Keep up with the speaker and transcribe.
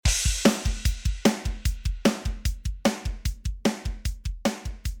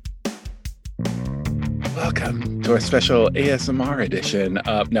Welcome to a special ASMR edition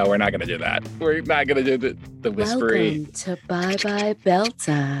of... No, we're not going to do that. We're not going to do the whispery... Welcome to Bye Bye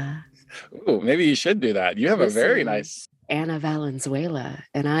Belta. Ooh, maybe you should do that. You have a very nice... Anna Valenzuela,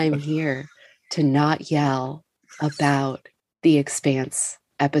 and I'm here to not yell about The Expanse,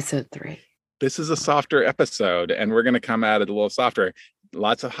 episode 3. This is a softer episode, and we're going to come at it a little softer.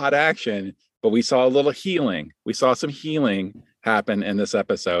 Lots of hot action, but we saw a little healing. We saw some healing happen in this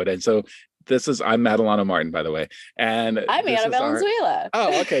episode. And so I'm Madelano Martin, by the way. And I'm Anna Valenzuela.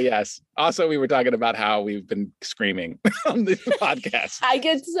 Oh, okay, yes. Also, we were talking about how we've been screaming on the podcast. I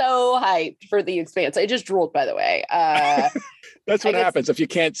get so hyped for The Expanse. I just drooled, by the way. That's what happens. If you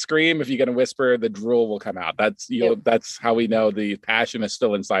can't scream, if you're going to whisper, the drool will come out. That's how we know the passion is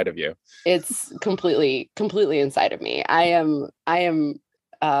still inside of you. It's completely inside of me. I am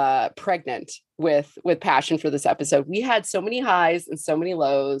pregnant with passion for this episode. We had so many highs and so many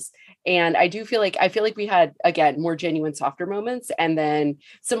lows, and I feel like we had, again, more genuine, softer moments, and then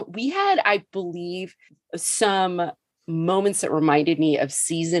we had, I believe, some moments that reminded me of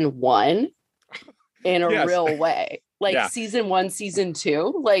season 1 in a real way, like season 1, season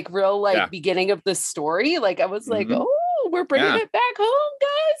 2, like real, beginning of the story. Like I was like, oh, we're bringing it back home, guys.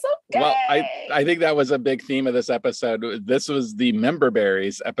 Okay. Well, I think that was a big theme of this episode. This was the member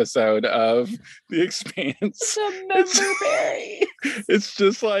berries episode of The Expanse. The member berries. It's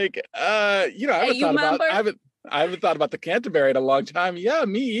just like, I haven't thought about the Canterbury in a long time. Yeah,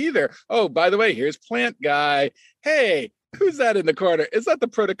 me either. Oh, by the way, here's Plant Guy. Hey, who's that in the corner? Is that the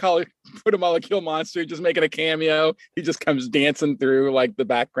protomolecule monster just making a cameo? He just comes dancing through like the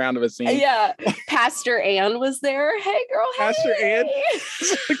background of a scene. Yeah. Pastor Ann was there. Hey, girl. Pastor Ann.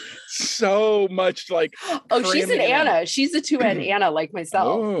 So much like. Oh, she's an Anna. She's a 2N Anna like myself.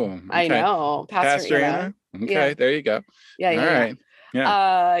 Oh, okay. I know. Pastor Anna. Okay, there you go. Yeah. All right.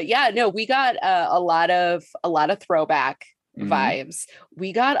 Yeah. No, we got a lot of throwback vibes.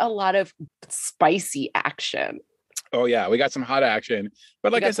 We got a lot of spicy action. Oh yeah, we got some hot action,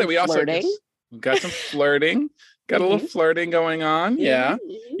 but like I said, we also got some flirting. Got a little flirting going on. Yeah.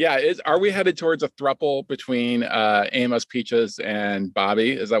 Are we headed towards a throuple between Amos, Peaches, and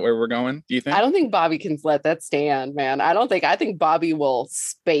Bobby? Is that where we're going? Do you think? I don't think Bobby can let that stand, man. I think Bobby will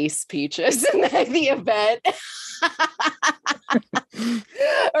space Peaches in the event.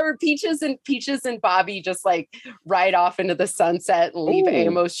 Or Peaches and Bobby just like ride off into the sunset and leave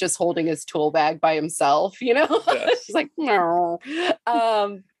Amos just holding his tool bag by himself, you know? Yes. She's like, no.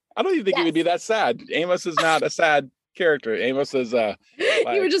 I don't even think he would be that sad. Amos is not a sad character. Amos is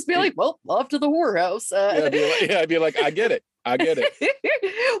he would just be like, well, off to the whorehouse. I'd be like, I get it.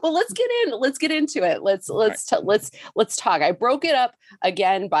 Well, let's get into it. Let's talk. I broke it up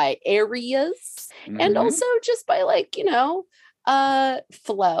again by areas and also just by the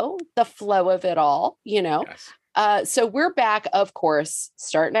flow of it all, Yes. So we're back, of course,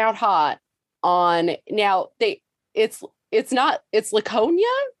 starting out hot on now. It's Laconia.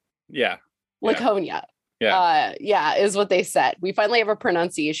 Yeah. Laconia. Yeah. Is what they said. We finally have a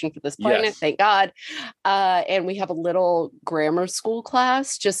pronunciation for this planet. Yes. Thank God. And we have a little grammar school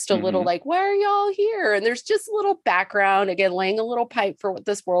class, just a little like, why are y'all here? And there's just a little background, again, laying a little pipe for what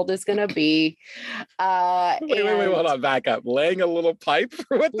this world is going to be. Wait, hold on, back up. Laying a little pipe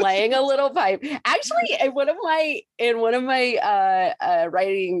for what? Laying a little pipe. Actually, in one of my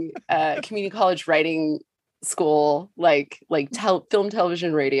writing, community college writing school, film,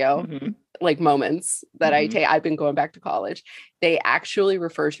 television, radio, like moments that I take. I've been going back to college. They actually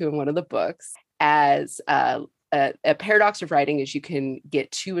refer to in one of the books as a paradox of writing is you can get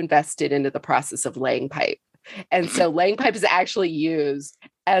too invested into the process of laying pipe. And so laying pipe is actually used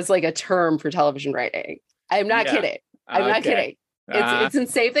as like a term for television writing. I'm not kidding. I'm not kidding. It's in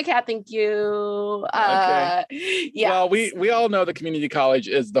Save the Cat. Thank you. Okay. Yeah. Well, we all know the community college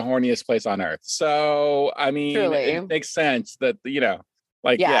is the horniest place on earth. So, I mean, it makes sense that,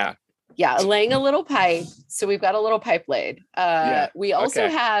 Yeah, laying a little pipe. So we've got a little pipe laid. We also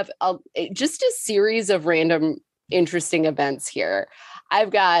have just a series of random interesting events here.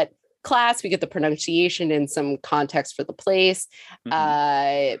 I've got class. We get the pronunciation and some context for the place.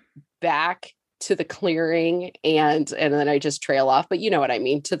 Back to the clearing and then I just trail off, but you know what I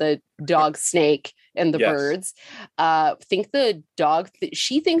mean, to the dog snake and the birds.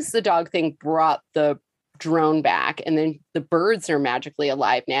 She thinks the dog thing brought the drone back, and then the birds are magically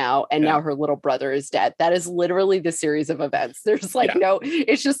alive now, and now her little brother is dead. That is literally the series of events. There's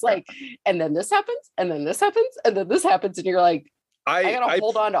it's just like, and then this happens, and then this happens, and then this happens, and you're like, I gotta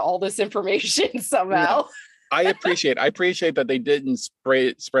hold on to all this information somehow. I appreciate that they didn't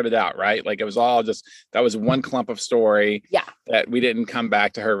spread it out, right? Like it was all just, that was one clump of story. Yeah. That we didn't come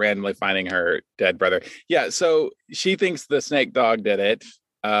back to her randomly finding her dead brother. Yeah. So she thinks the snake dog did it,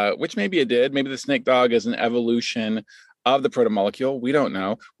 which maybe it did. Maybe the snake dog is an evolution of the protomolecule. We don't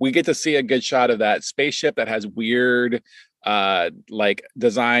know. We get to see a good shot of that spaceship that has weird like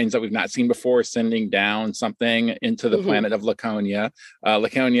designs that we've not seen before, sending down something into the planet of Laconia.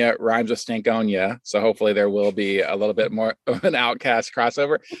 Laconia rhymes with Stankonia, so hopefully there will be a little bit more of an Outcast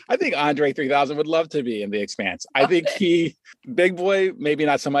crossover. I think Andre 3000 would love to be in the Expanse. I think Big Boy, maybe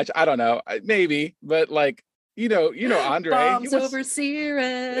not so much. I don't know, maybe, but like, you know, Andre. Bombs over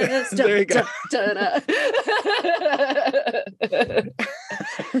Cirrus. There you go.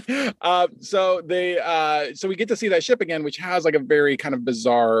 So we get to see that ship again, which has like a very kind of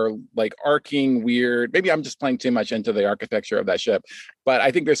bizarre, like arcing, weird. Maybe I'm just playing too much into the architecture of that ship, but I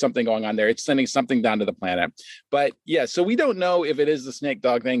think there's something going on there. It's sending something down to the planet. But yeah, so we don't know if it is the snake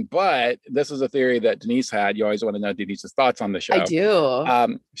dog thing, but this is a theory that Denise had. You always want to know Denise's thoughts on the show. I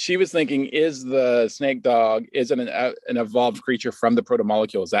do. She was thinking, is the snake dog is it an evolved creature from the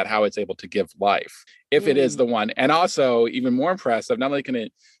protomolecule? Is that how it's able to give life? If it is the one. And also, even more impressive, not only can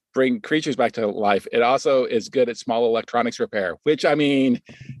it bring creatures back to life, it also is good at small electronics repair, which, I mean,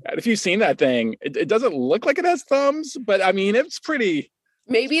 if you've seen that thing, it doesn't look like it has thumbs, but I mean, it's pretty.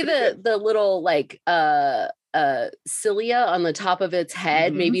 Maybe the little like cilia on the top of its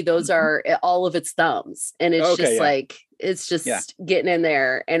head, maybe those are all of its thumbs. And it's like, it's just getting in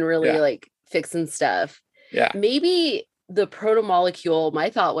there and really like fixing stuff. Yeah. Maybe the protomolecule, my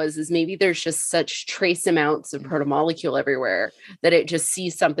thought is maybe there's just such trace amounts of protomolecule everywhere that it just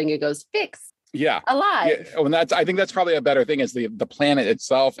sees something, it goes, fix. Yeah. Alive. Yeah. And I think that's probably a better thing, is the planet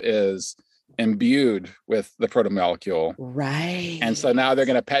itself is imbued with the protomolecule. Right. And so now they're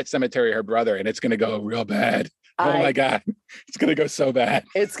going to pet cemetery her brother, and it's going to go real bad. Oh my God. It's going to go so bad.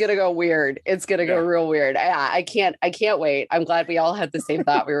 It's going to go weird. It's going to go real weird. I can't wait. I'm glad we all had the same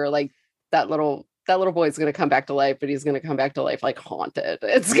thought. We were like, that little boy's going to come back to life, but he's going to come back to life like haunted.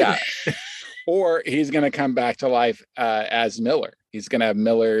 It's gonna... Or he's going to come back to life as Miller. He's going to have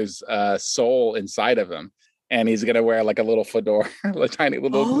Miller's soul inside of him, and he's going to wear like a little fedora, a tiny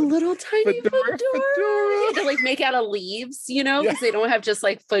fedora. To like make out of leaves, because they don't have just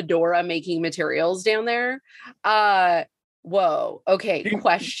like fedora making materials down there. Whoa. Okay.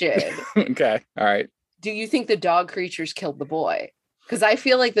 Question. Okay. All right. Do you think the dog creatures killed the boy? Because I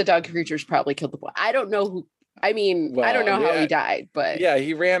feel like the dog creatures probably killed the boy. I don't know who. I mean, I don't know how he died, but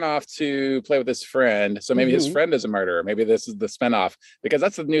he ran off to play with his friend. So maybe his friend is a murderer. Maybe this is the spinoff, because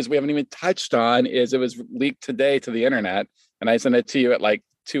that's the news we haven't even touched on. Is it was leaked today to the internet, and I sent it to you at like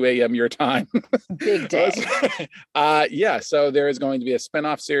 2 a.m. your time. Big day. So there is going to be a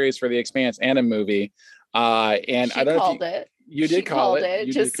spinoff series for The Expanse and a movie. And I don't know if you did call it.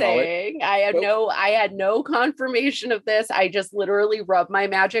 Just saying. I had no confirmation of this. I just literally rubbed my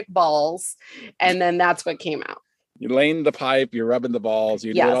magic balls, and then that's what came out. You laying the pipe, you're rubbing the balls,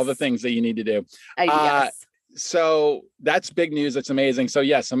 you did all the things that you need to do. Yes. So that's big news. That's amazing. So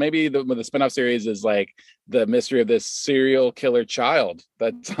so maybe the spinoff series is like the mystery of this serial killer child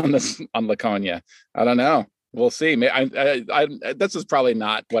that's on Laconia. I don't know. We'll see. This is probably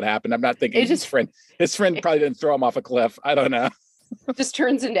not what happened. I'm not thinking his friend probably didn't throw him off a cliff. I don't know. Just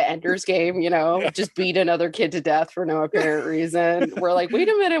turns into Ender's Game, just beat another kid to death for no apparent reason. We're like, wait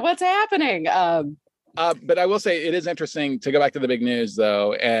a minute, what's happening? But I will say it is interesting to go back to the big news,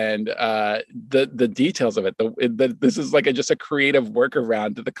 though, and the details of it. This is like just a creative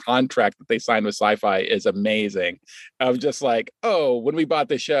workaround to the contract that they signed with Sci-Fi is amazing. Of just like, when we bought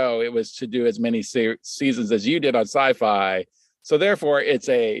the show, it was to do as many seasons as you did on Sci-Fi, so therefore it's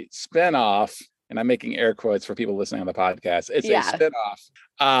a spinoff. And I'm making air quotes for people listening on the podcast. It's a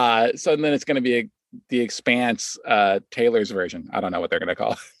spinoff. So then it's going to be the Expanse Taylor's version. I don't know what they're going to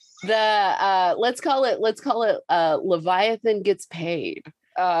call it. Let's call it Leviathan Gets Paid.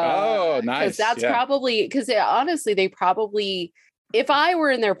 Nice. Because that's probably, because honestly, they probably, if I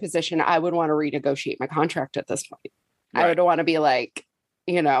were in their position, I would want to renegotiate my contract at this point. Right. I would want to be like,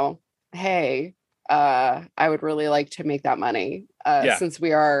 hey, I would really like to make that money since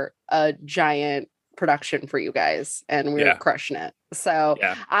we are a giant production for you guys and we're crushing it. So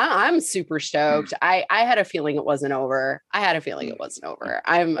I'm super stoked. I had a feeling it wasn't over.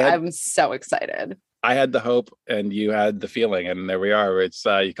 I'm so excited. I had the hope and you had the feeling, and there we are. It's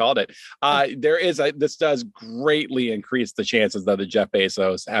you called it. This does greatly increase the chances that the Jeff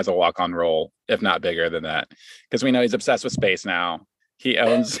Bezos has a walk-on role, if not bigger than that, because we know he's obsessed with space now. He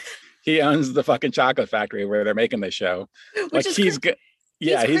owns the fucking chocolate factory where they're making the show. Like he's good.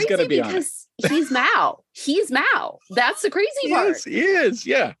 Yeah, he's going to be because he's Mao. He's Mao. That's the crazy part. He is.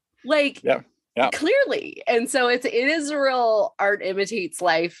 Yeah. Like, clearly. And so it is a real art imitates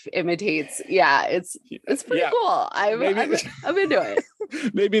life, imitates. Yeah, it's pretty cool. I'm into it.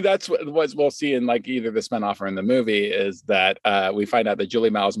 Maybe that's what we'll see in like either the spinoff or in the movie is that we find out that Julie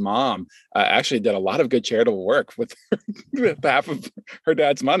Mao's mom actually did a lot of good charitable work with half of her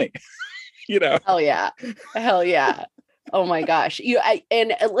dad's money. Hell yeah. Oh my gosh.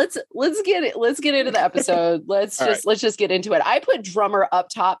 Let's get into the episode. Let's just get into it. I put drummer up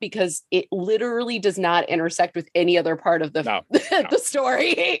top because it literally does not intersect with any other part of the the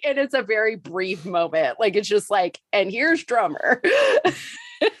story. And it's a very brief moment. Like, it's just like, and here's drummer.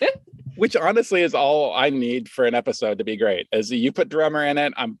 Which honestly is all I need for an episode to be great. As you put drummer in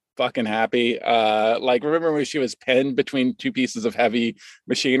it, I'm fucking happy. Like, remember when she was pinned between two pieces of heavy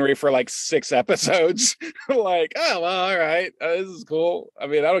machinery for like 6 episodes? Like, oh well, all right, this is cool. I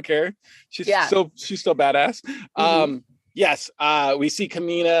mean, I don't care. She's still badass. Mm-hmm. Yes, we see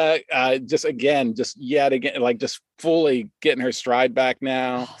Kamina yet again, like just fully getting her stride back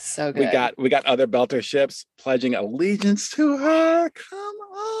now. Oh, so good. We got other Belter ships pledging allegiance to her. Come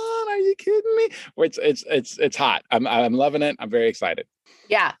on, are you kidding me? It's hot. I'm loving it. I'm very excited.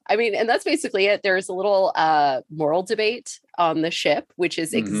 Yeah, I mean, and that's basically it. There's a little moral debate on the ship, which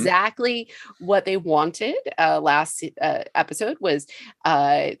is exactly what they wanted. Last episode was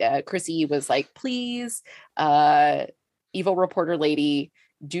Chrissy was like, please, evil reporter lady,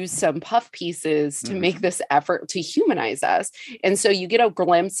 do some puff pieces to make this effort to humanize us. And so you get a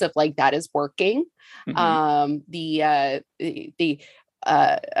glimpse of like that is working. The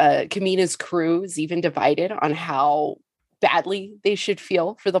Kamina's crew is even divided on how badly they should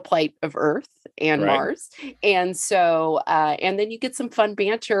feel for the plight of Earth and Mars. And so and then you get some fun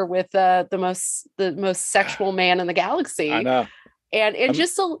banter with the most sexual man in the galaxy. I know. And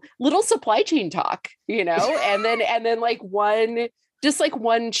just a little supply chain talk, and then like one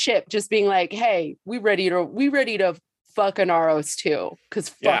ship just being like, hey, we ready to fuck Anaros too, because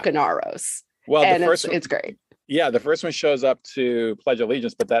fuck Anaros. Well, and the first it's great. Yeah, the first one shows up to pledge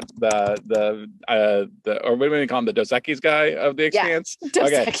allegiance, but that the or what do we call him, the Dos Equis guy of the Expanse?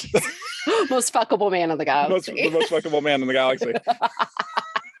 Dos Equis. Most fuckable man in the galaxy. The most fuckable man in the galaxy.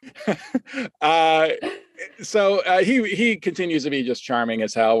 So he continues to be just charming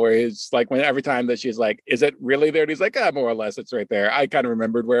as hell, where he's like, when every time that she's like, is it really there? And he's like, more or less, it's right there. I kind of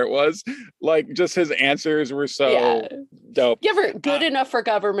remembered where it was. Like, just his answers were so dope. You ever good enough for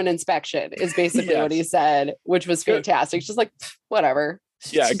government inspection is basically what he said, which was fantastic. Just like, whatever.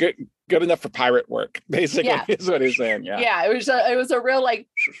 Yeah, good enough for pirate work, basically, is what he's saying. Yeah, it was a real like,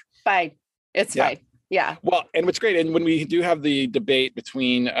 fine. It's fine. Yeah. Well, and what's great, and when we do have the debate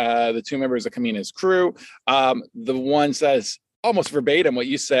between the two members of Kamina's crew, the one says almost verbatim what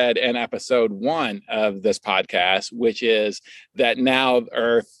you said in episode 1 of this podcast, which is that now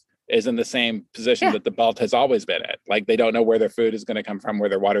Earth is in the same position that the belt has always been at. Like, they don't know where their food is going to come from, where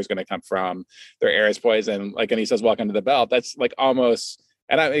their water is going to come from, their air is poison. Like, and he says, welcome to the belt. That's like almost,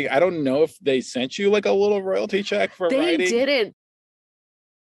 and I don't know if they sent you like a little royalty check for writing. They didn't.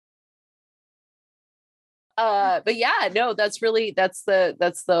 But yeah, no, that's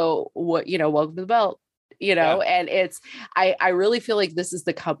the what, welcome to the belt, and I really feel like this is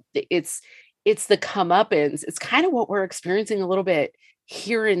it's the comeuppance. It's kind of what we're experiencing a little bit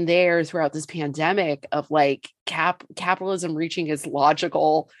here and there throughout this pandemic of like capitalism reaching its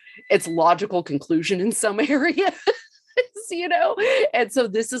logical conclusion in some areas, and so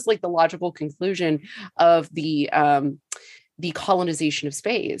this is like the logical conclusion of the colonization of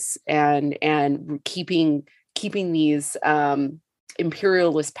space and keeping these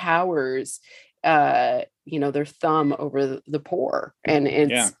imperialist powers their thumb over the poor. And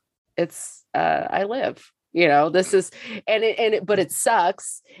it's I live, this is but it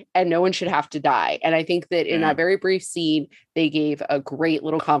sucks, and no one should have to die. And I think that in that very brief scene they gave a great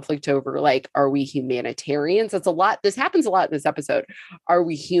little conflict over like, are we humanitarians? That's a lot. This happens a lot in this episode. Are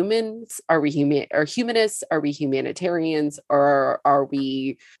we humans? Are we humanists? Are we humanitarians? Or are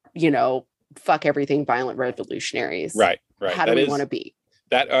we, fuck everything, violent revolutionaries? Right. How do we want to be?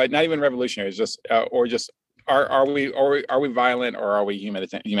 That not even revolutionaries, just or just are we violent, or are we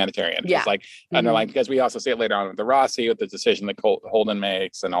humanitarian? Yeah. It's like underlying, because we also see it later on with the Rossi, with the decision that Holden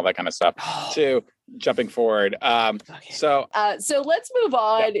makes and all that kind of stuff too. Jumping forward. So let's move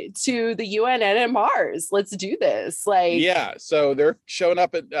on to the UNN and Mars. Let's do this. So they're showing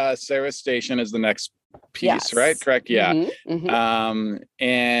up at Sarah's station as the next piece, right? Correct. Yeah.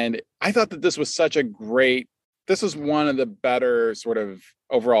 And I thought that this was such a great this is one of the better sort of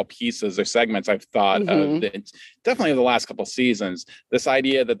overall pieces or segments I've thought of. Definitely the last couple of seasons. This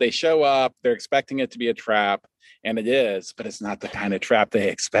idea that they show up, they're expecting it to be a trap, and it is, but it's not the kind of trap they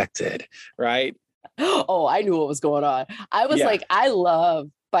expected, right? Oh, I knew what was going on. I was like, I love,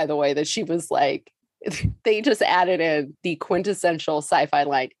 by the way, that she was like, they just added in the quintessential sci-fi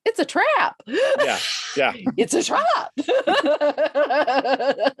line. It's a trap. Yeah. It's a trap.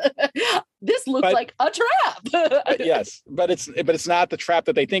 This looks like a trap. Yes, but it's not the trap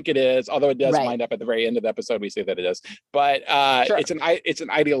that they think it is. Although it does wind up at the very end of the episode, we see that it is. But it's an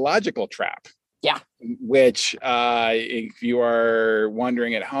ideological trap. Yeah. Which, if you are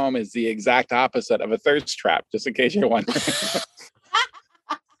wondering at home, is the exact opposite of a thirst trap. Just in case you're wondering.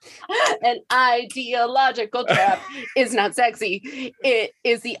 An ideological trap is not sexy. It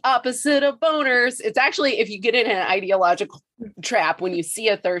is the opposite of boners. It's actually, if you get in an ideological trap, when you see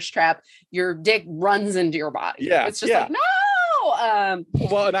a thirst trap, your dick runs into your body. Yeah. It's just like, no.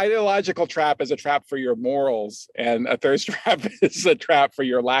 Well, an ideological trap is a trap for your morals, and a thirst trap is a trap for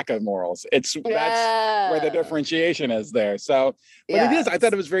your lack of morals. That's where the differentiation is there. So, but it is. I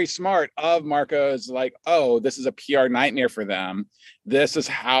thought it was very smart of Marco's, like, oh, this is a PR nightmare for them. This is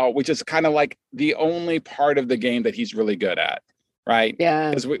how, which is kind of like the only part of the game that he's really good at. Right.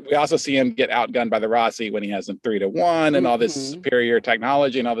 Yeah. Because we also see him get outgunned by the Rossi when he has them 3-1 and all this superior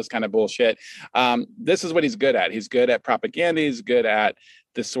technology and all this kind of bullshit. This is what he's good at. He's good at propaganda. He's good at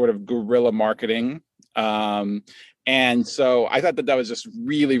this sort of guerrilla marketing. And so I thought that was just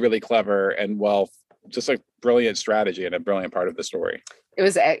really, really clever and just a brilliant strategy and a brilliant part of the story. It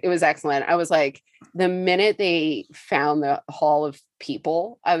was excellent. I was like, the minute they found the Hall of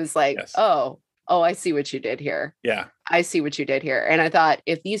People, I was like, Oh, I see what you did here. Yeah. I see what you did here. And I thought,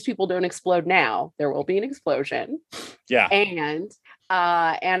 if these people don't explode now, there will be an explosion. Yeah. And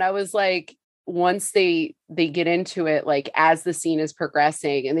I was like, once they get into it, like as the scene is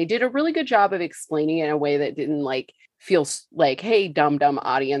progressing, and they did a really good job of explaining it in a way that didn't like feel like, hey, dumb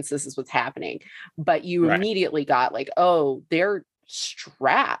audience, this is what's happening. But you immediately got like, oh, they're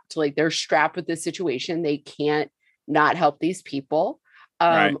strapped. Like they're strapped with this situation. They can't not help these people.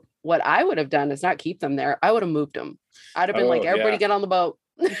 What I would have done is not keep them there. I would have moved them. I'd have been like, everybody get on the boat.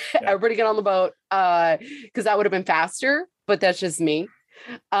 Everybody get on the boat. Because that would have been faster, but that's just me.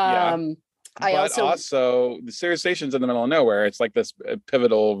 I also the Sirius station's in the middle of nowhere. It's like this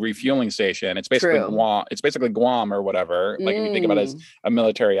pivotal refueling station. It's basically Guam. It's basically Guam or whatever. Like if you think about it as a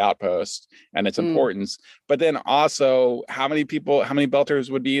military outpost and its importance. But then also, how many Belters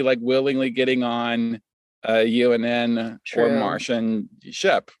would be like willingly getting on a UNN or Martian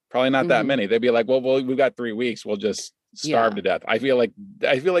ship? Probably not that many. They'd be like, well, we've got 3 weeks. We'll just starve to death. I feel like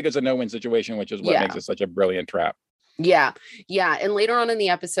it's a no-win situation, which is what makes it such a brilliant trap. Yeah. And later on in the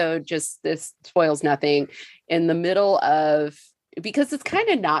episode, just this spoils nothing, in the middle of, because it's kind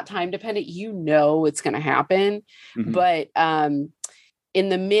of not time dependent, it's going to happen. But in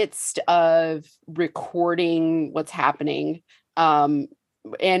the midst of recording what's happening,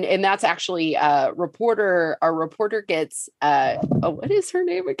 and that's actually our reporter gets what is her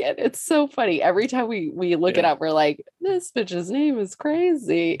name again? It's so funny. Every time we look it up, we're like, this bitch's name is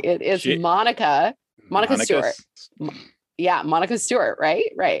crazy. It is Monica Stewart. Monica Stewart,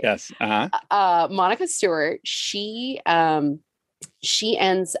 right? Yes. Monica Stewart, she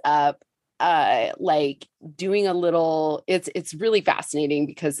ends up like doing a little, it's really fascinating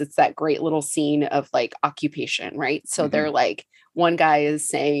because it's that great little scene of like occupation, right? So they're like, one guy is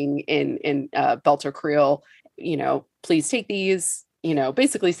saying in Belter Creole, please take these,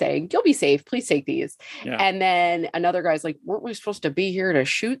 basically saying, you'll be safe, please take these. And then another guy's like, weren't we supposed to be here to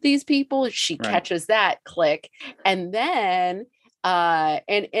shoot these people? She catches that, click. And then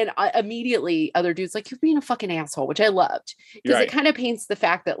immediately other dudes like, you're being a fucking asshole, which I loved, because it kind of paints the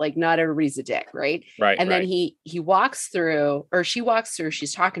fact that like not everybody's a dick, right? And then he walks through, or she walks through,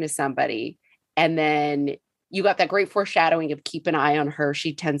 she's talking to somebody, and then you got that great foreshadowing of keep an eye on her.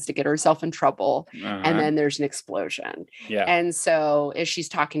 She tends to get herself in trouble. And then there's an explosion. And so as she's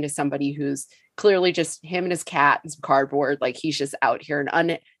talking to somebody who's clearly just him and his cat and some cardboard, like he's just out here,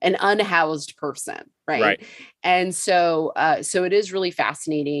 an unhoused person. Right. And so it is really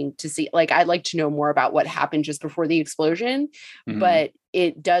fascinating to see, like, I'd like to know more about what happened just before the explosion, but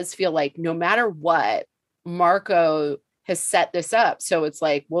it does feel like no matter what, Marco has set this up. So it's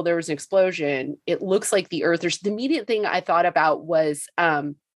like, well, there was an explosion. It looks like the Earth. The immediate thing I thought about was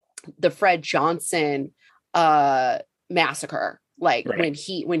the Fred Johnson massacre. Like when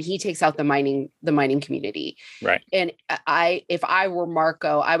he takes out the mining community. Right. And if I were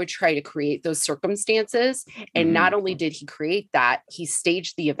Marco, I would try to create those circumstances. And not only did he create that, he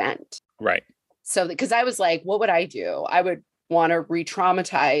staged the event. Right. So because I was like, what would I do? I would want to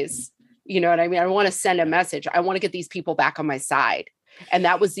re-traumatize, you know what I mean? I want to send a message. I want to get these people back on my side. And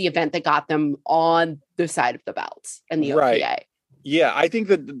that was the event that got them on the side of the belt and the OPA. Yeah, I think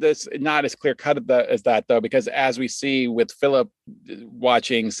that this not as clear cut as that, though, because as we see with Philip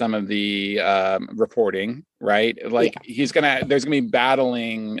watching some of the reporting, right? Like there's gonna be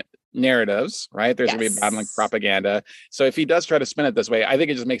battling narratives, right? There's gonna be battling propaganda. So if he does try to spin it this way, I think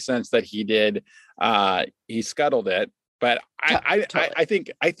it just makes sense that he scuttled it. But I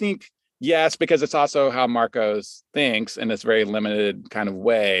think yes, because it's also how Marcos thinks in this very limited kind of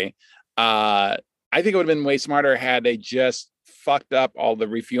way. I think it would have been way smarter had they just fucked up all the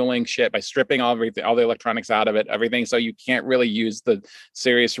refueling shit by stripping all the electronics out of it, everything. So you can't really use the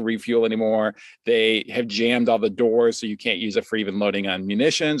Sirius to refuel anymore. They have jammed all the doors, so you can't use it for even loading on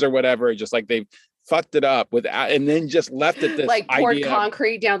munitions or whatever. Just like they've fucked it up and then just left it this like poured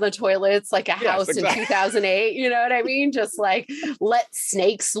concrete down the toilets like a house in 2008. You know what I mean? Just like let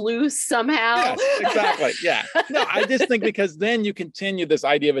snakes loose somehow. Yes, exactly. Yeah. No, I just think because then you continue this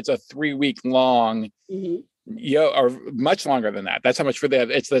idea of it's a 3-week long. Or much longer than that. That's how much for them.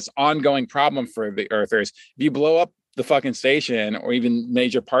 It's this ongoing problem for the Earthers. If you blow up the fucking station or even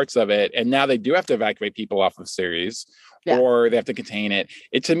major parts of it, and now they do have to evacuate people off of Ceres, or they have to contain it.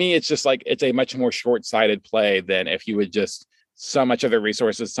 To me, it's just like it's a much more short-sighted play than if you would just so much of the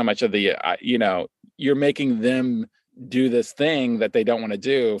resources, so much of the you're making them do this thing that they don't want to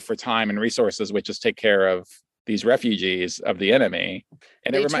do for time and resources, which is take care of these refugees of the enemy.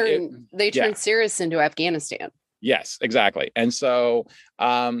 And they turned Sirius into Afghanistan. Yes, exactly. And so,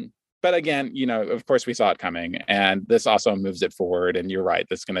 but again, of course we saw it coming, and this also moves it forward. And you're right.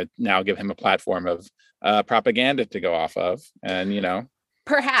 That's going to now give him a platform of propaganda to go off of. And,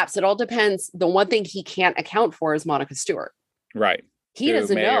 perhaps it all depends. The one thing he can't account for is Monica Stewart. Right. He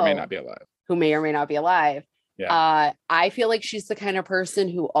doesn't know. Who may or may not be alive. Who may or may not be alive. Yeah. I feel like she's the kind of person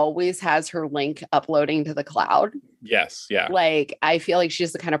who always has her link uploading to the cloud. Yes. Yeah. Like, I feel like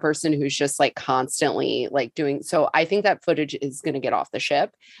she's the kind of person who's just like constantly like doing. So I think that footage is going to get off the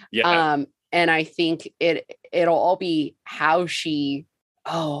ship. Yeah. And I think it'll all be how she,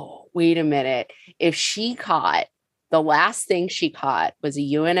 oh, wait a minute. If she caught, the last thing she caught was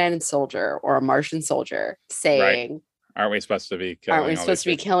a UNN soldier or a Martian soldier saying, right. Aren't we supposed to be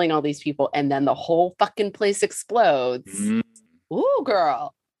killing all these people? And then the whole fucking place explodes. Ooh,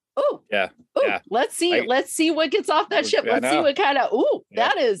 girl. Ooh. Yeah. Ooh. Yeah. Let's see what gets off that ship. Let's see what kind of,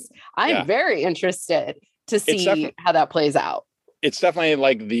 that is, I'm very interested to see how that plays out. It's definitely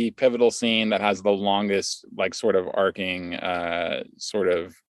like the pivotal scene that has the longest, like sort of arcing,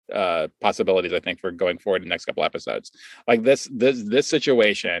 possibilities, I think, for going forward in the next couple episodes. Like this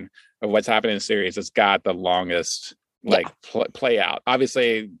situation of what's happening in the series has got the longest play out.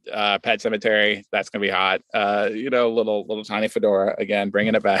 Obviously, Pet Cemetery, that's gonna be hot. Little tiny fedora again,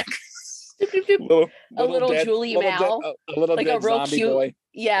 bringing it back. a little dead, Julie Mao, a little like a real cute boy.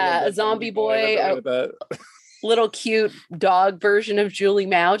 Yeah, a zombie boy, a little cute dog version of Julie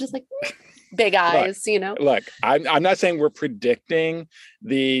Mao, just like big eyes. Look, I'm not saying we're predicting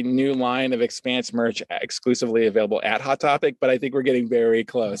the new line of Expanse merch exclusively available at Hot Topic, but I think we're getting very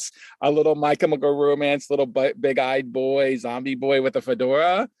close. A little My Chemical Romance, little big-eyed boy, zombie boy with a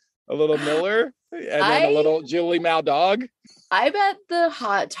fedora, a little Miller, and then a little Julie Mao dog. I bet the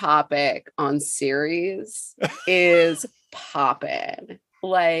Hot Topic on series is popping.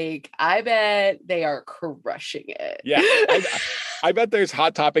 Like, I bet they are crushing it. Yeah. I bet there's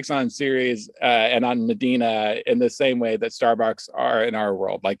Hot Topics on series and on Medina in the same way that Starbucks are in our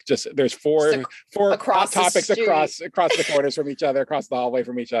world. Like, just there's four Hot Topics across the corners from each other, across the hallway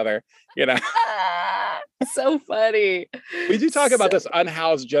from each other. So funny. We do talk about this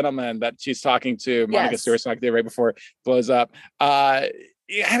unhoused gentleman that she's talking to, Monica Stewart's talking to right before it blows up.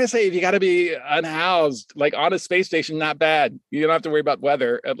 You gotta say, if you gotta be unhoused, like on a space station, not bad. You don't have to worry about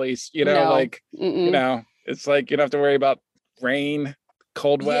weather, at least. It's like you don't have to worry about rain,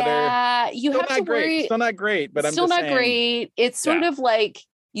 cold weather. Yeah, you have to worry. Still not great, but still not great. It's sort of like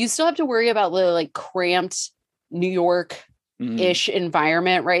you still have to worry about the like cramped New York-ish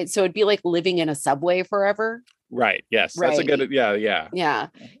environment, right? So it'd be like living in a subway forever. Right. Yes. Right. That's a good. Yeah.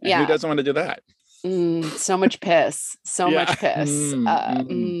 Who doesn't want to do that? So much piss. So much piss.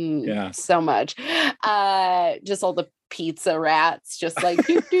 So much. Just all the pizza rats, just like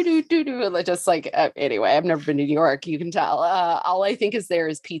just like anyway, I've never been to New York, you can tell. All I think is there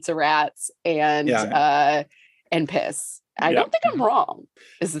is pizza rats and piss. I don't think I'm wrong,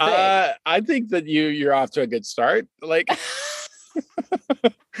 is the thing. I think that you're off to a good start. Like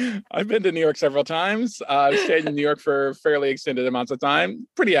I've been to New York several times. I've stayed in New York for fairly extended amounts of time.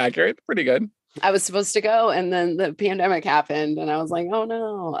 Pretty accurate, pretty good. I was supposed to go, and then the pandemic happened, and I was like, oh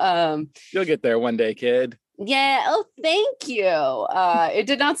no. You'll get there one day, kid. Yeah. Oh, thank you. It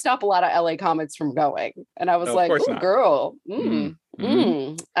did not stop a lot of LA comics from going. And I was like, oh, girl.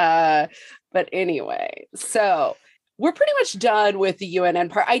 But anyway, so we're pretty much done with the UNN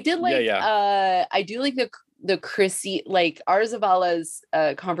part. I did like, I do like the Chrissy, like Arzavala's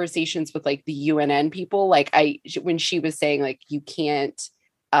conversations with like the UNN people. Like when she was saying like, you can't,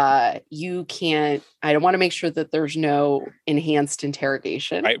 I don't want to make sure that there's no enhanced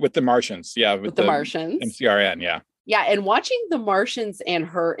interrogation. Right, with the Martians. Yeah. With the Martians. MCRN, yeah. Yeah, and watching the Martians and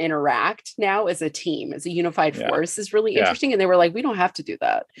her interact now as a team, as a unified force is really interesting. And they were like, we don't have to do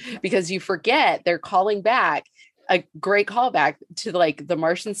that, because you forget they're calling back a great callback to like the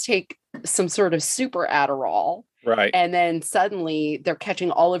Martians take some sort of super Adderall. Right. And then suddenly they're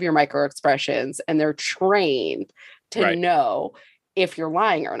catching all of your micro expressions, and they're trained to know if you're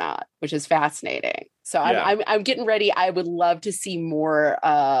lying or not, which is fascinating. So I'm getting ready. I would love to see more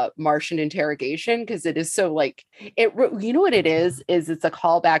Martian interrogation, because it is so like it. You know what it is it's a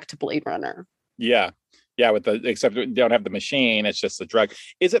callback to Blade Runner. Yeah, except they don't have the machine. It's just the drug.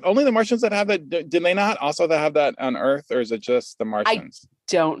 Is it only the Martians that have that? Did they not also have that on Earth, or is it just the Martians? I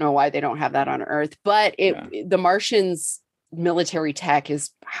don't know why they don't have that on Earth, but the Martians' military tech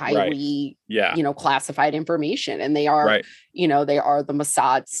is highly classified information, and they are they are the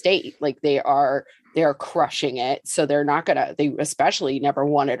Mossad state. Like they are crushing it, so they're not gonna, they especially never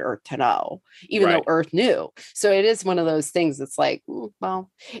wanted Earth to know, even though Earth knew. So it is one of those things that's like, well,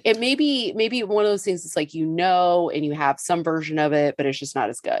 it may be one of those things that's like, and you have some version of it, but it's just not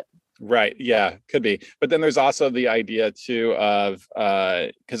as good. Right. Yeah, could be. But then there's also the idea too of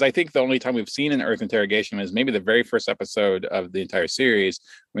because I think the only time we've seen an Earth interrogation is maybe the very first episode of the entire series,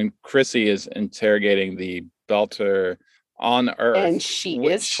 when Chrissy is interrogating the Belter on Earth, and she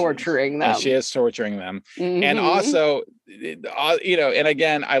is torturing them. And also, and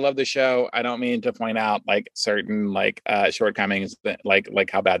again, I love the show. I don't mean to point out like certain shortcomings, that like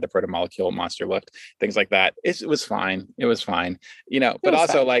how bad the protomolecule monster looked, things like that. It was fine. But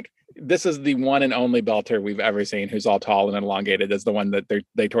also like, this is the one and only Belter we've ever seen who's all tall and elongated as the one that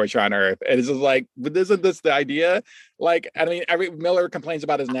they torture on Earth. And it's just like, but isn't this the idea? Like, I mean, Miller complains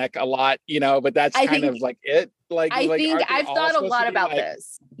about his neck a lot, but that's kind of like it. Like, I think I've thought a lot about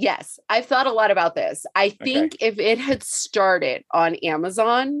this. Yes, I've thought a lot about this. I think if it had started on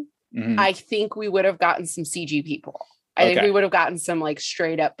Amazon, I think we would have gotten some CG people. I think we would have gotten some like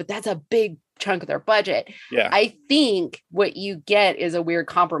straight up, but that's a big chunk of their budget. Yeah. I think what you get is a weird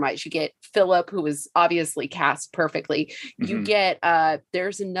compromise. You get Philip, who was obviously cast perfectly. You get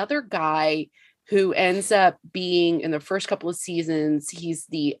there's another guy who ends up being, in the first couple of seasons, he's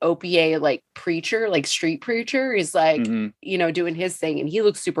the OPA like preacher, like street preacher. He's like, doing his thing, and he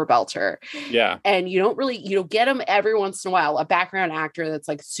looks super Belter. Yeah. And you don't get him every once in a while, a background actor that's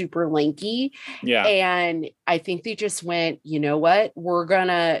like super lanky. Yeah. And I think they just went, you know what? We're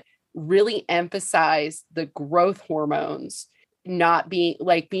gonna really emphasize the growth hormones not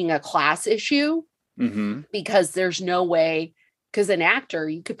being a class issue, because there's no way. Because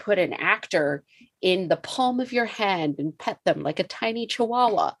you could put an actor in the palm of your hand and pet them like a tiny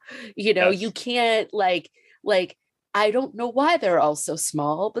chihuahua. You can't like, I don't know why they're all so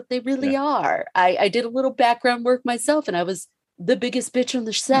small, but they really are. I did a little background work myself, and I was the biggest bitch on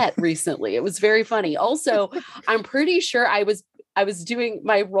the set recently. It was very funny. Also, I'm pretty sure I was doing,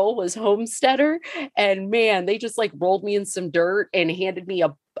 my role was homesteader, and man, they just like rolled me in some dirt and handed me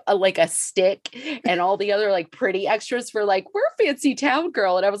a stick, and all the other like pretty extras were like, we're fancy town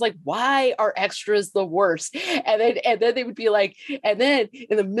girl. And I was like, why are extras the worst? And then they would be like, and then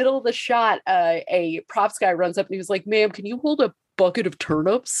in the middle of the shot, a props guy runs up and he was like, ma'am, can you hold a bucket of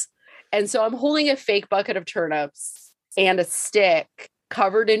turnips? And so I'm holding a fake bucket of turnips and a stick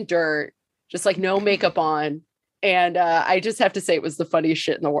covered in dirt, just like no makeup on. And I just have to say, it was the funniest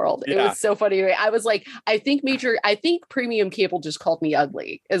shit in the world. Yeah. It was so funny. I was like, I think premium cable just called me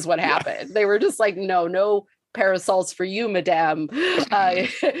ugly is what happened. Yeah. They were just like, no parasols for you, madame.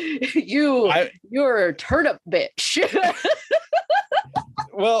 You're a turnip bitch.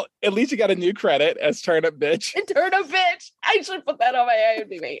 Well, at least you got a new credit as Turnip Bitch. Turnip Bitch. I should put that on my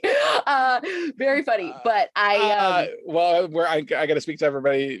IMDb. Very funny. But I got to speak to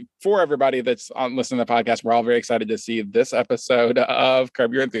everybody. For everybody that's on listening to the podcast, we're all very excited to see this episode of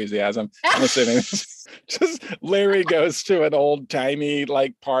Curb Your Enthusiasm. I'm assuming just Larry goes to an old timey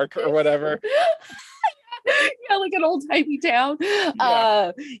like park or whatever. Yeah, like an old timey town. It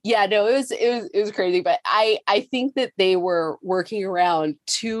was crazy. But I think that they were working around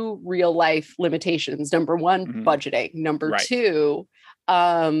two real life limitations. Number one, budgeting. Number two,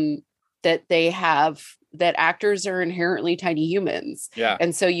 that actors are inherently tiny humans. Yeah.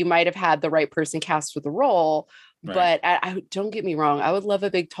 And so you might have had the right person cast for the role. Right. But I don't get me wrong. I would love a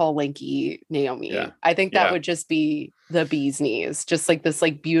big, tall, lanky Naomi. Yeah. I think that would just be the bee's knees. Just like this,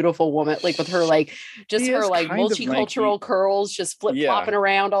 like beautiful woman, like with her, like just her like multicultural curls, just flip flopping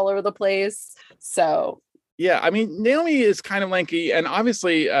around all over the place. So. Yeah, I mean, Naomi is kind of lanky, and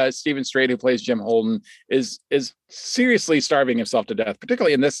obviously Stephen Strait, who plays Jim Holden, is seriously starving himself to death.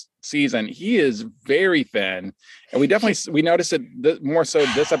 Particularly in this season, he is very thin, and we notice it more so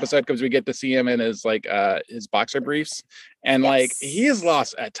this episode because we get to see him in his his boxer briefs, and like he has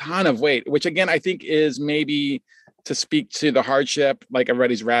lost a ton of weight, which again I think is maybe to speak to the hardship, like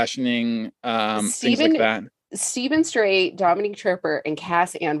everybody's rationing, things like that. Stephen Strait, Dominique Tripper, and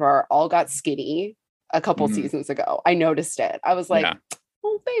Cass Anvar all got skinny a couple seasons ago. I noticed it. I was like,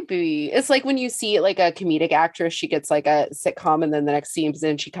 oh baby. It's like when you see like a comedic actress, she gets like a sitcom and then the next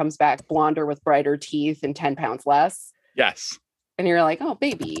season she comes back blonder with brighter teeth and 10 pounds less. Yes. And you're like, oh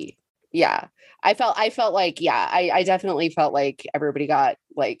baby. Yeah. I felt like, I definitely felt like everybody got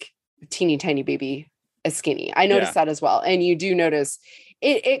like teeny tiny baby as skinny. I noticed that as well. And you do notice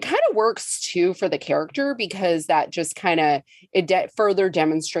it kind of works too for the character because that just kind of, further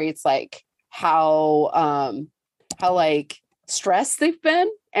demonstrates like how like stressed they've been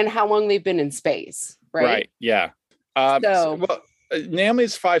and how long they've been in space. Right. Yeah.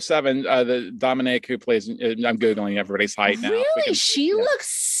 Naomi's 5'7". The Dominic who plays, I'm Googling everybody's height now. Really? She looks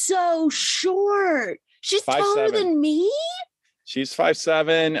so short. She's 5'7". Taller than me. She's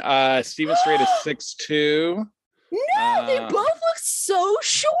 5'7". Stephen Strait is 6'2". No, they both look so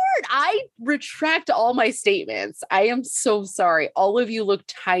short. I retract all my statements. I am so sorry. All of you look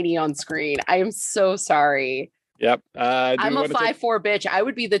tiny on screen. I am so sorry. Yep. I'm a 5'4" bitch. I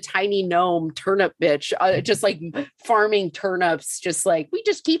would be the tiny gnome turnip bitch, just like farming turnips. Just like we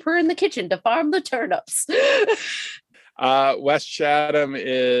just keep her in the kitchen to farm the turnips. Wes Chatham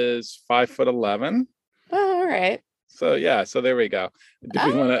is 5'11". Oh, all right. So so there we go. Do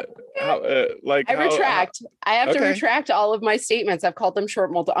we want to retract? I have to retract all of my statements. I've called them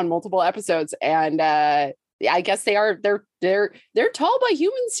short on multiple episodes, and I guess they're tall by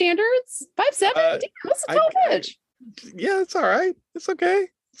human standards. 5'7". Damn, that's a tall bitch. Yeah, it's all right. It's okay.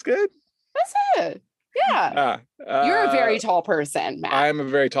 It's good. That's it. Yeah. You're a very tall person, Matt. I'm a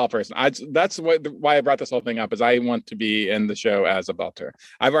very tall person. That's why I brought this whole thing up is I want to be in the show as a belter.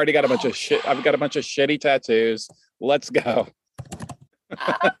 I've already got a bunch of shit. I've got a bunch of shitty tattoos. Let's go.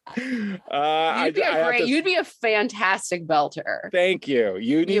 You'd be a fantastic belter. Thank you.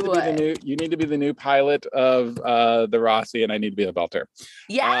 You need to be the new pilot of the Rossi, and I need to be a belter.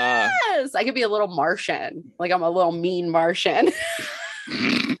 Yes, I could be a little Martian. Like I'm a little mean Martian.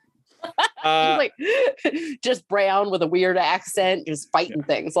 Like just brown with a weird accent, just fighting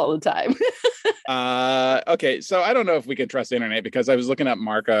things all the time. Okay, so I don't know if we can trust the internet because I was looking up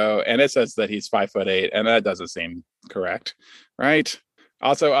Marco and it says that he's 5'8", and that doesn't seem correct, right?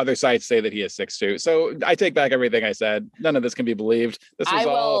 Also, other sites say that he is 6'2". So I take back everything I said. None of this can be believed. This is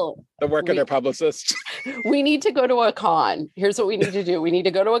all the work of their publicists. We need to go to a con. Here's what we need to do. We need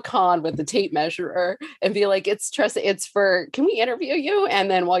to go to a con with the tape measurer and be like, can we interview you?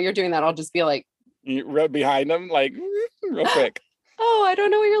 And then while you're doing that, I'll just be like, you rub behind them, like real quick. Oh, I don't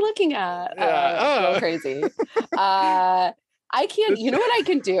know what you're looking at. Real crazy. I can't, you know what I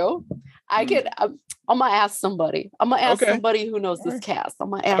can do? I could, I'm gonna ask somebody. I'm gonna ask somebody who knows this cast.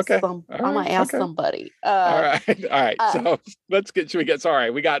 I'm gonna ask them. I'm gonna ask somebody. All right. So should we get? Sorry,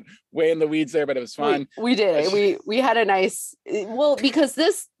 we got way in the weeds there, but it was fun. We did. We had a nice. Well, because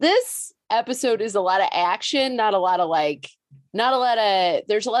this episode is a lot of action, not a lot of.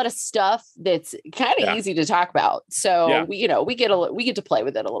 There's a lot of stuff that's kind of easy to talk about. So we get to play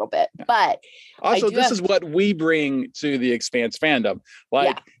with it a little bit. But also, this is what we bring to the Expanse fandom.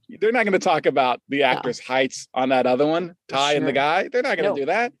 They're not going to talk about the actor's heights on that other one, Ty and the guy. They're not going to do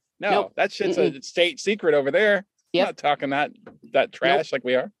that. No, that shit's a state secret over there. Yep. Not talking that trash like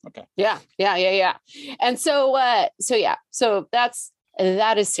we are. Okay. Yeah. And so that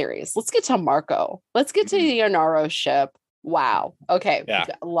is serious. Let's get to Marco. Let's get to the Ionaro ship. Wow. Okay. Yeah.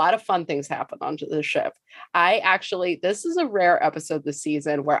 A lot of fun things happen onto the ship. This is a rare episode this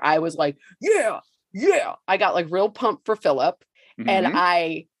season where I was like, yeah. I got like real pumped for Philip. And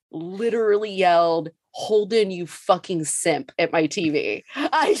I literally yelled, Holden, you fucking simp at my TV.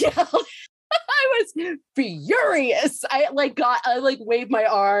 I yelled. I was furious. I waved my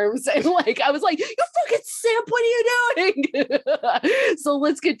arms and I was like, you fucking simp, what are you doing? So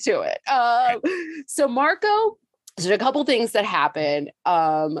let's get to it. So Marco, there's a couple things that happen.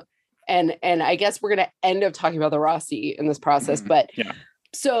 And I guess we're going to end up talking about the Rossi in this process, but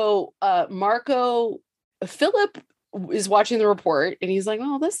Philip is watching the report and he's like,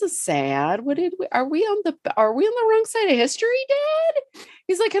 oh, this is sad. Are we on the wrong side of history, Dad?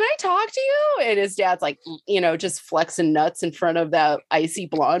 He's like, can I talk to you? And his dad's like, just flexing nuts in front of that icy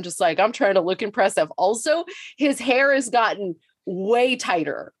blonde, just like, I'm trying to look impressive. Also, his hair has gotten way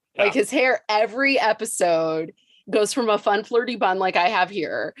tighter. Yeah. Like his hair every episode goes from a fun flirty bun like I have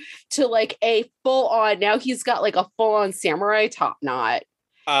here to like a full on, now he's got like a full on samurai top knot.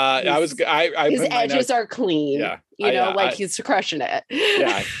 His edges are clean. Yeah. He's crushing it.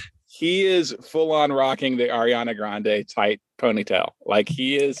 Yeah. He is full on rocking the Ariana Grande tight ponytail. Like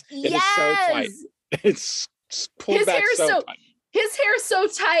he is, it is so tight. It's pulled back so tight. His hair's so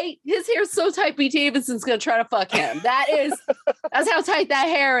tight. Pete Davidson's gonna try to fuck him. That's how tight that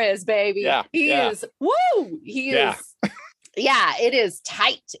hair is, baby. Yeah. He is. Woo! He is. Yeah, it is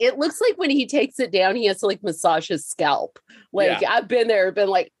tight. It looks like when he takes it down, he has to like massage his scalp. Like I've been there, been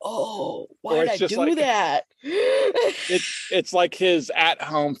like, oh, why did I do that? It's like his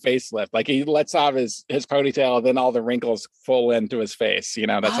at-home facelift. Like he lets off his ponytail, and then all the wrinkles full into his face.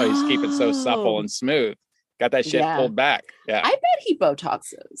 That's how he's keeping so supple and smooth. Got that shit pulled back. Yeah, I bet he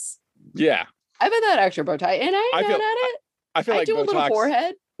Botoxes. Yeah, I bet that actor Botox, and I ain't mad at it. I feel like do Botox, a little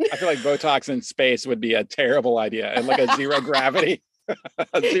forehead. I feel like Botox in space would be a terrible idea, and like a zero gravity.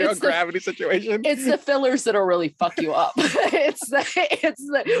 Gravity situation. It's the fillers that'll really fuck you up. it's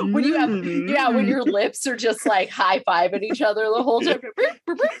the when you have when your lips are just like high-fiving each other the whole time.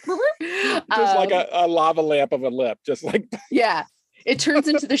 Just like a lava lamp of a lip. Just like it turns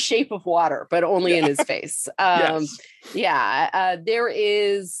into the shape of water, but only in his face. There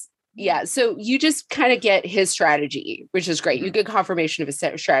is. Yeah. So you just kind of get his strategy, which is great. You get confirmation of his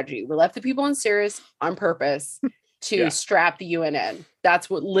strategy. We left the people on Sirius on purpose to strap the UN in. That's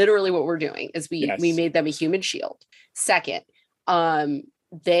literally what we're doing is we made them a human shield. Second,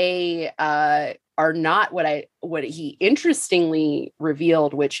 they are not what he interestingly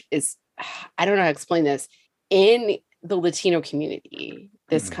revealed, which is, I don't know how to explain this. In the Latino community,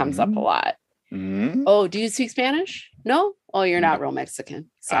 this comes up a lot. Mm-hmm. Oh, do you speak Spanish? No? Oh, you're not real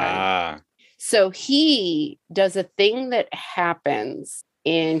Mexican. Sorry. So he does a thing that happens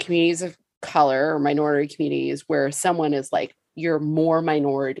in communities of color or minority communities where someone is like, you're more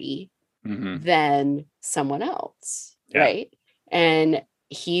minority than someone else. Right. And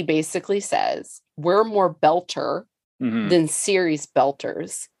he basically says, we're more belter than series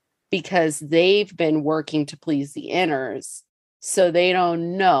belters because they've been working to please the inners. So they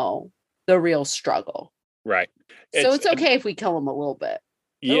don't know the real struggle. Right. So it's okay if we kill them a little bit.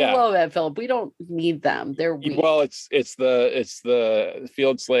 A little bit, Philip. We don't need them. They're weak. Well, it's the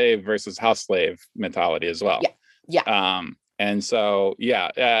field slave versus house slave mentality as well. Yeah. And so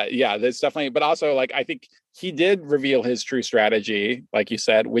that's definitely. But also, like, I think he did reveal his true strategy, like you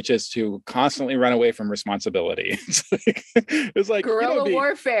said, which is to constantly run away from responsibility. It's like guerrilla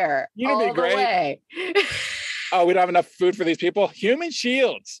warfare. All the way. Oh, we don't have enough food for these people. Human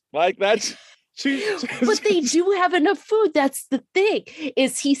shields, like that's. But they do have enough food. That's the thing.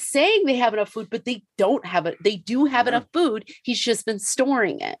 Is he's saying they have enough food, but they don't have it. They do have enough food. He's just been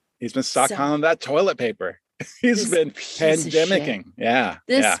storing it. He's been stockpiling that toilet paper. He's been pandemicking.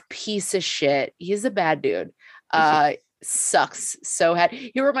 This piece of shit. He's a bad dude. Sucks so bad.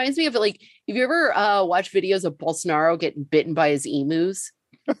 He reminds me of like, have you ever watched videos of Bolsonaro getting bitten by his emus?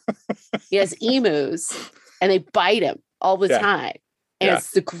 He has emus and they bite him all the time. And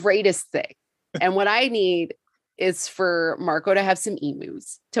it's the greatest thing. And what I need is for Marco to have some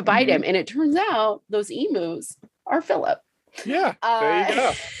emus to bite him. And it turns out those emus are Philip. Yeah, there you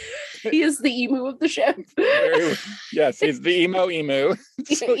go. He is the emu of the ship. Yes, he's the emo emu.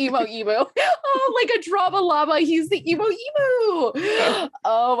 Emo emu. Oh, like a drama llama. He's the emo emu.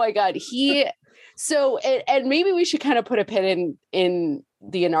 Oh my God. And maybe we should kind of put a pin in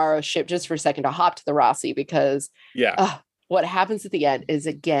the Inaro ship just for a second to hop to the Rossi because what happens at the end is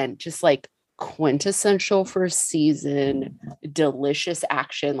again, just like quintessential first season, delicious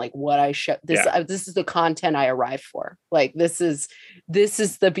action. Like what I show this is the content I arrived for. Like this is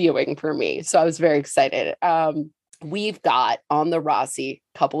the viewing for me. So I was very excited. We've got on the Rossi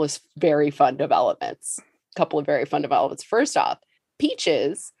a couple of very fun developments. First off,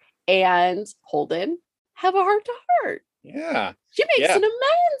 Peaches and Holden have a heart to heart. Yeah. She makes an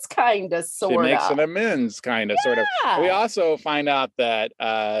amends, kind of, sort of. She makes an amends, kind of, sort of. We also find out that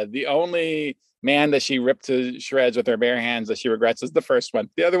the only man that she ripped to shreds with her bare hands that she regrets is the first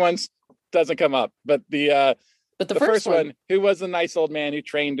one. The other ones doesn't come up. But the first one, who was the nice old man who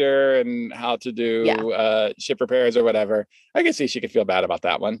trained her and how to do ship repairs or whatever, I can see she could feel bad about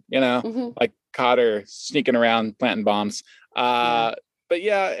that one, like caught her sneaking around planting bombs. but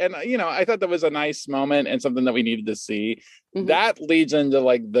yeah, and I thought that was a nice moment and something that we needed to see. Mhm. That leads into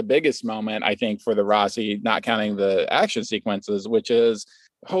like the biggest moment, I think, for the Rossi, not counting the action sequences, which is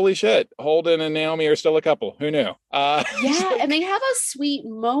holy shit, Holden and Naomi are still a couple. Who knew? Yeah, and they have a sweet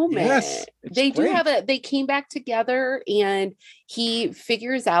moment. Yes, they do they came back together, and he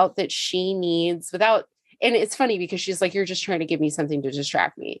figures out that she needs and it's funny because she's like, you're just trying to give me something to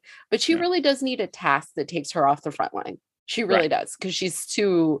distract me. But she really does need a task that takes her off the front line. She really does, because she's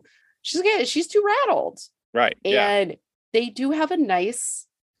too rattled. Right. And they do have a nice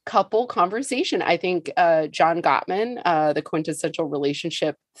couple conversation. I think John Gottman, the quintessential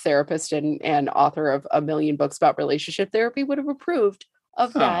relationship therapist and author of a million books about relationship therapy, would have approved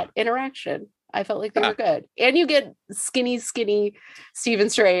of that interaction. I felt like they were good. And you get skinny Stephen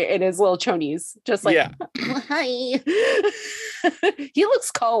Stray in his little chonies, just like, hi. He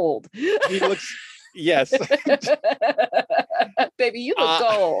looks cold. He looks, yes. Baby, you look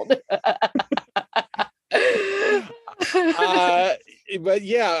cold. But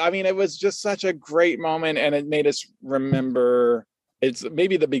yeah, I mean, it was just such a great moment, and it made us remember. It's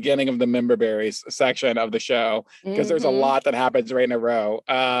maybe the beginning of the member berries section of the show, because there's a lot that happens right in a row.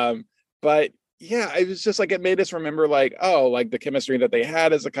 But yeah, it was just like, it made us remember, like, oh, like the chemistry that they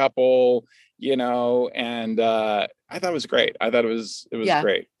had as a couple, and I thought it was great. I thought it was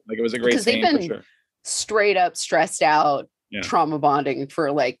great. Like, it was a great scene for sure. Straight up stressed out, trauma bonding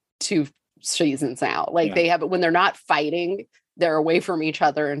for like 2 seasons now. Like they have it when they're not fighting, they're away from each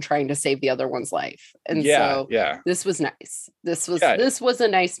other and trying to save the other one's life. And this was nice. This was a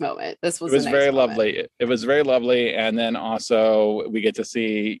nice moment. It was very lovely. It was very lovely. And then also we get to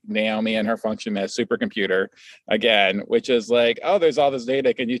see Naomi and her function as supercomputer again, which is like, oh, there's all this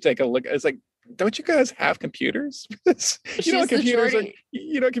data. Can you take a look? It's like, don't you guys have computers? Computers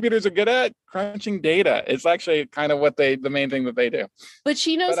are good at crunching data. It's actually kind of the main thing that they do. But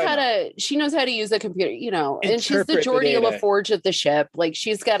she knows how to use a computer, and she's the Geordie LaForge of the ship. Like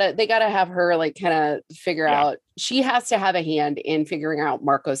they gotta have her like kind of figure out, she has to have a hand in figuring out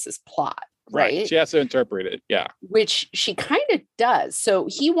Marcos's plot. Right. She has to interpret it. Yeah. Which she kind of does. So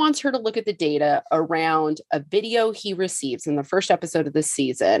he wants her to look at the data around a video he receives in the first episode of the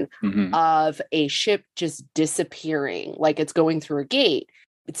season of a ship just disappearing, like it's going through a gate.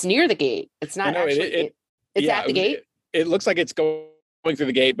 It's near the gate. It's not actually. It's at the gate. It looks like it's going through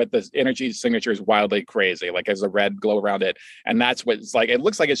the gate, but the energy signature is wildly crazy, like there's a red glow around it, and that's what it's like. It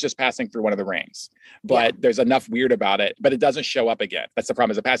looks like it's just passing through one of the rings, but there's enough weird about it, but it doesn't show up again. That's the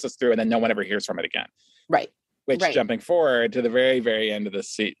problem, is it passes through and then no one ever hears from it again. Jumping forward to the very, very end of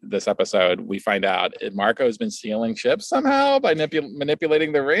this episode, we find out Marco has been stealing ships somehow by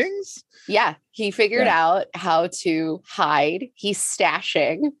manipulating the rings. He figured out how to hide. He's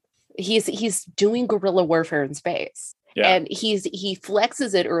stashing. He's doing guerrilla warfare in space. And he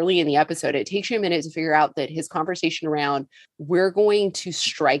flexes it early in the episode. It takes you a minute to figure out that his conversation around, we're going to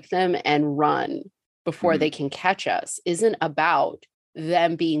strike them and run before they can catch us, isn't about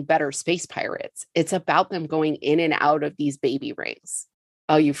them being better space pirates. It's about them going in and out of these baby rings.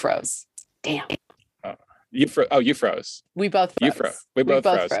 Oh, you froze. Damn. You froze. We both froze. We both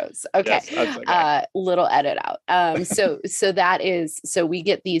froze. Okay. Yes, okay. Little edit out. So we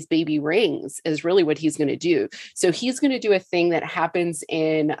get these baby rings is really what he's going to do. So he's going to do a thing that happens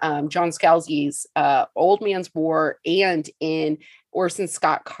in John Scalzi's Old Man's War and in Orson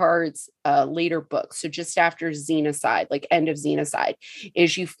Scott Card's later book. So just after Xenocide, like end of Xenocide,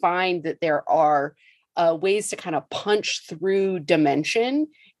 is you find that there are ways to kind of punch through dimension.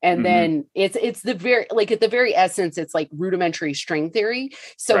 And then it's the very, like at the very essence, it's like rudimentary string theory.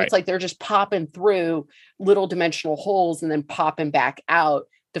 So it's like they're just popping through little dimensional holes and then popping back out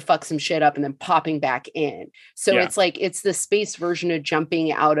to fuck some shit up and then popping back in. So it's like, it's the space version of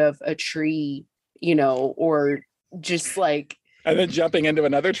jumping out of a tree, or just like. And then jumping into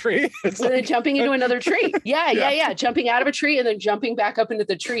another tree. Then jumping into another tree. Yeah. Jumping out of a tree and then jumping back up into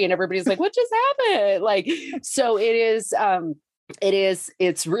the tree. And everybody's like, what just happened? Like, so it is,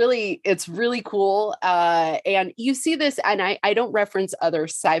 it's really cool. And you see this, and I don't reference other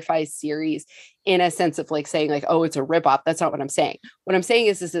sci-fi series in a sense of like saying like, oh, it's a ripoff. That's not what I'm saying. What I'm saying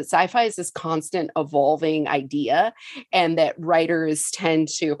is that sci-fi is this constant evolving idea, and that writers tend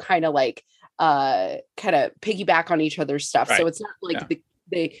to kind of piggyback on each other's stuff. So it's not like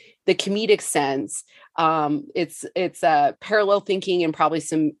the comedic sense. It's parallel thinking and probably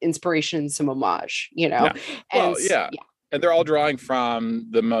some inspiration, some homage, And they're all drawing from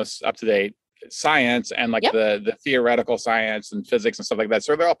the most up-to-date science and like the theoretical science and physics and stuff like that.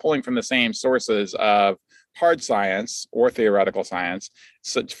 So they're all pulling from the same sources of hard science or theoretical science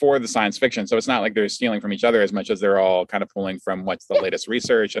for the science fiction. So it's not like they're stealing from each other as much as they're all kind of pulling from what's the latest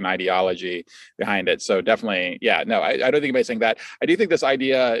research and ideology behind it. So definitely, yeah, no, I don't think anybody's saying that. I do think this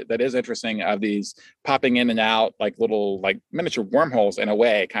idea that is interesting of these popping in and out like little like miniature wormholes in a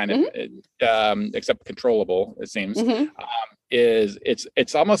way, kind of, except controllable, it seems. Is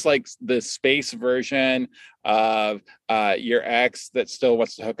it's almost like the space version of your ex that still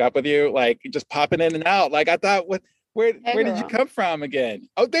wants to hook up with you, like just popping in and out. Like I thought, where did you come from again?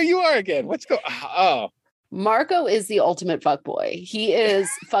 Oh, there you are again. What's going? Oh, Marco is the ultimate fuckboy. He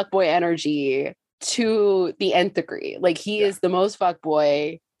is fuckboy energy to the nth degree. Like he is the most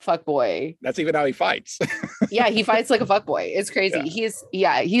fuckboy. That's even how he fights. Yeah, he fights like a fuckboy. It's crazy.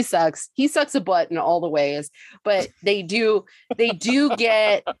 He sucks. He sucks a butt in all the ways. But they do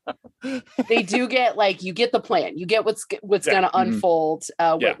get like, you get the plan. You get what's gonna unfold,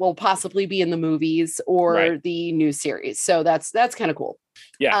 what will possibly be in the movies or the new series. So that's kind of cool.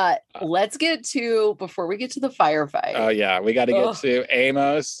 Yeah. Let's get to, before we get to the firefight. Oh yeah, we got to get to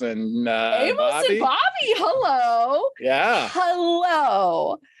Amos and Bobby. Hello. Yeah.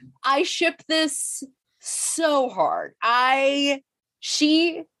 Hello. I ship this so hard.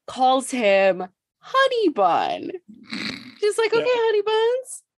 She calls him Honey Bun. She's like, okay, Honey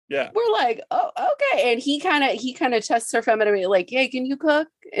Buns. Yeah. We're like, oh, okay. And he kind of tests her femininity, like, hey, can you cook?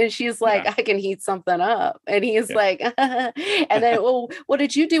 And she's like, I can heat something up. And he's like, and then, well, what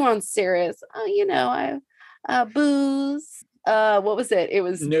did you do on Sirius? Oh, I booze. What was it? It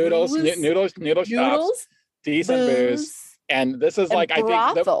was noodles shops, decent booze. And this is like,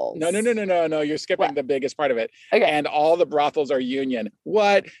 brothels. I think, no, you're skipping the biggest part of it. Okay. And all the brothels are union.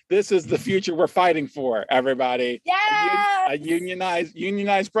 What? This is the future we're fighting for, everybody. Yeah.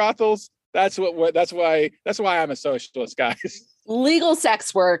 Unionized brothels. That's why I'm a socialist, guys. Legal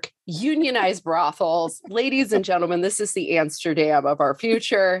sex work, unionized brothels. Ladies and gentlemen, this is the Amsterdam of our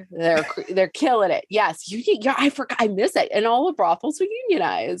future. They're killing it. Yes, I forgot. I miss it. And all the brothels are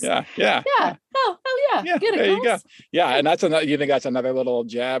unionized. Yeah. Oh, hell yeah. Get it, there you go. Yeah, and that's another. You think that's another little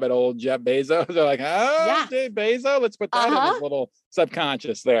jab at old Jeff Bezos? They're like, Dave Bezos. Let's put that in his little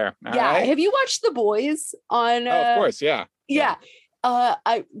subconscious there. All right? Have you watched The Boys on? Of course, yeah.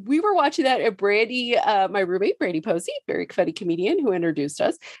 We were watching that at Brandy, my roommate Brandy Posey, very funny comedian who introduced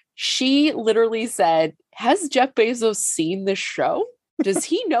us. She literally said, has Jeff Bezos seen this show? Does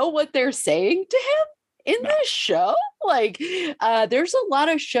he know what they're saying to him in this show? Like, there's a lot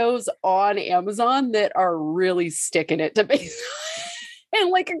of shows on Amazon that are really sticking it to Bezos in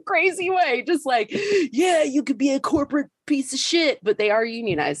like a crazy way. Just like, yeah, you could be a corporate piece of shit, but they are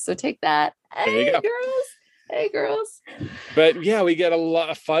unionized. So take that. There you go. Hey, girls. But yeah, we get a lot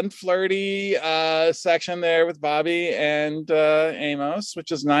of fun, flirty section there with Bobby and Amos, which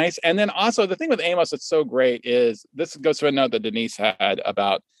is nice. And then also the thing with Amos that's so great is, this goes to a note that Denise had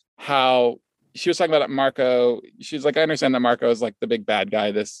about how she was talking about Marco. She's like, I understand that Marco is like the big bad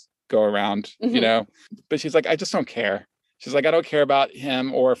guy this go around, but she's like, I just don't care. She's like, I don't care about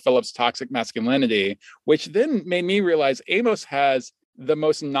him or Philip's toxic masculinity, which then made me realize Amos has the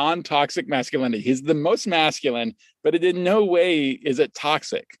most non-toxic masculinity. He's the most masculine, but it in no way is it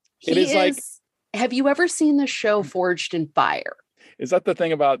toxic. Have you ever seen the show Forged in Fire? Is that the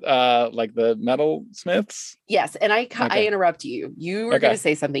thing about like the metal smiths? Yes. And I interrupt you. You were going to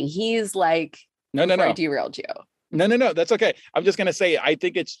say something. He's like, no. I derailed you. No. That's okay. I'm just going to say, I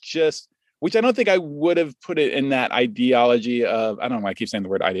think it's just, which I don't think I would have put it in that ideology of, I don't know why I keep saying the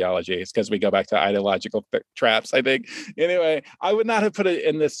word ideology. It's because we go back to ideological traps, I think. Anyway, I would not have put it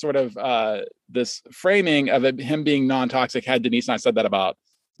in this sort of, this framing of him being non-toxic had Denise not said that about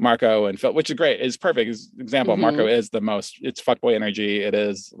Marco and Phil, which is great. It's perfect example. Marco is the most, it's fuckboy energy. It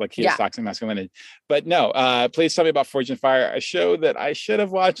is like he is toxic masculinity. But no, please tell me about Forged in Fire, a show that I should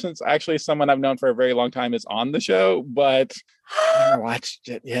have watched since actually someone I've known for a very long time is on the show, but I never watched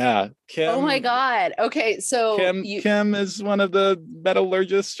it. Yeah. Kim. Oh my God. Okay. So Kim is one of the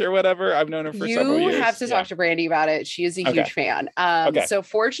metallurgists or whatever. I've known her for several years. You have to talk to Brandy about it. She is a huge fan. So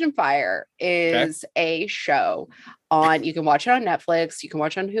Forged in Fire is a show on, you can watch it on Netflix. You can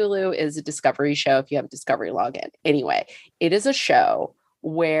watch it on Hulu. It is a Discovery show if you have a Discovery login. Anyway, it is a show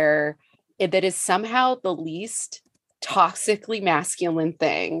where that is somehow the least toxically masculine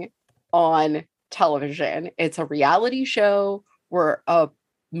thing on television. It's a reality show where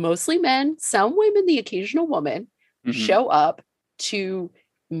mostly men, some women, the occasional woman show up to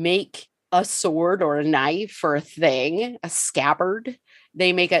make a sword or a knife or a thing, a scabbard.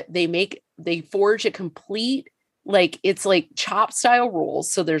 They forge a complete, like, it's like chop style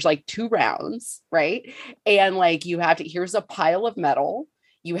rules. So there's like 2 rounds, right? And like, you have to, here's a pile of metal.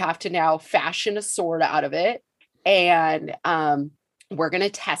 You have to now fashion a sword out of it. And we're going to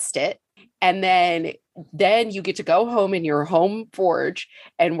test it. And then you get to go home in your home forge,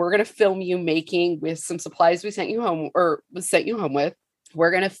 and we're going to film you making, with some supplies we sent you home with.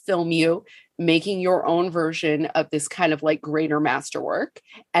 We're going to film you making your own version of this kind of like greater masterwork.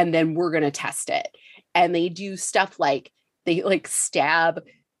 And then we're going to test it. And they do stuff like they like stab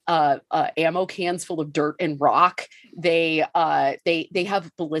ammo cans full of dirt and rock. They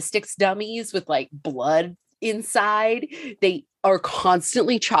have ballistics dummies with like blood inside. They are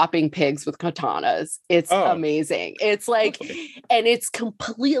constantly chopping pigs with katanas. It's amazing. It's like, and it's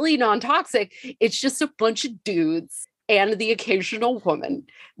completely non-toxic. It's just a bunch of dudes and the occasional woman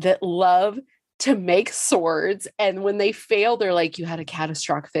that love to make swords. And when they fail, they're like, you had a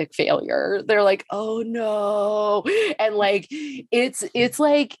catastrophic failure. They're like, oh no. And like, it's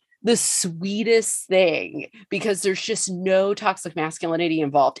like the sweetest thing, because there's just no toxic masculinity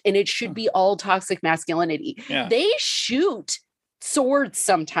involved. And it should be all toxic masculinity. Yeah. They shoot swords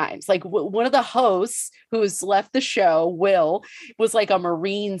sometimes. Like one of the hosts who's left the show, Will, was like a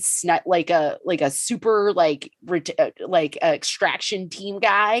Marine like a super like extraction team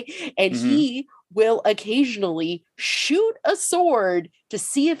guy, and he will occasionally shoot a sword to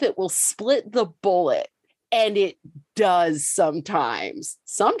see if it will split the bullet, and it does sometimes.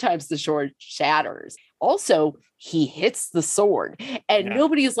 Sometimes the sword shatters. Also, he hits the sword, and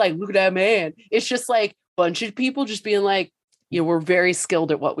nobody's like, look at that man. It's just like a bunch of people just being like, yeah, we're very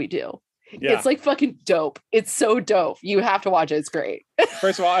skilled at what we do. Yeah. It's like fucking dope. It's so dope. You have to watch it. It's great.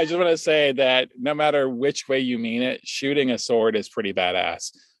 First of all, I just want to say that no matter which way you mean it, shooting a sword is pretty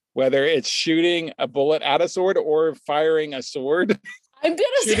badass. Whether it's shooting a bullet at a sword or firing a sword. I'm gonna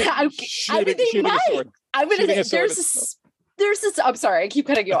say, there's this. I'm sorry, I keep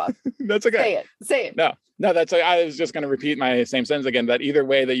cutting you off. That's okay. Say it. No, that's. I was just going to repeat my same sentence again. That either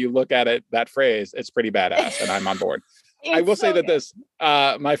way that you look at it, that phrase, it's pretty badass, and I'm on board. I will say that this,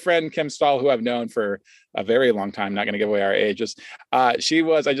 my friend Kim Stahl, who I've known for a very long time, not going to give away our ages. She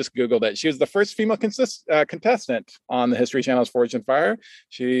was, I just Googled it. She was the first female contestant on the History Channel's Forged in Fire.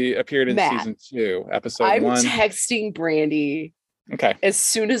 She appeared in season 2, episode 1. I'm texting Brandy. Okay. As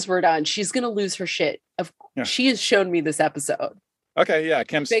soon as we're done, she's going to lose her shit. She has shown me this episode. Okay. Yeah.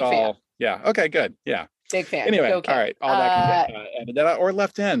 Kim Stahl. Fan. Yeah. Okay. Good. Yeah. Big fan. Anyway, all right. All that can get edited out or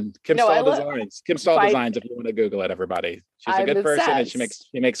left in. Kim Stahl Designs. Kim Stahl Designs. If you want to Google it, everybody. She's a good person, and she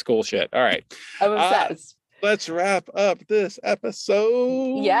makes cool shit. All right. I'm obsessed. Let's wrap up this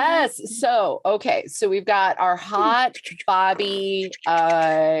episode. Yes. So we've got our hot Bobby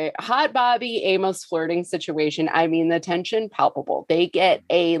Amos flirting situation. I mean, the tension palpable. They get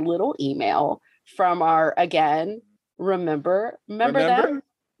a little email from our, again, remember that? Remember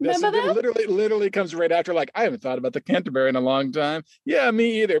that? Literally comes right after, like, I haven't thought about the Canterbury in a long time. Yeah,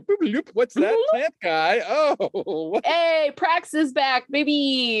 me either. What's that plant guy? Oh, hey, Prax is back,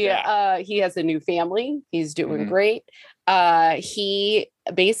 baby. Yeah. He has a new family. He's doing great. He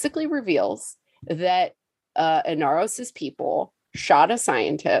basically reveals that Inaros' people shot a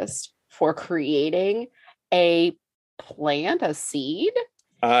scientist for creating a seed.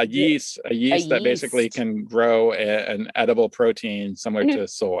 Yeast that basically can grow an edible protein similar to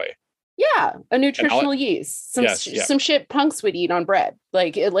soy. Yeah, a nutritional yeast. Some shit punks would eat on bread.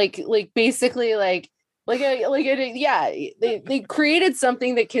 Basically they created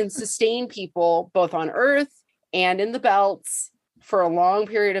something that can sustain people both on Earth and in the belts for a long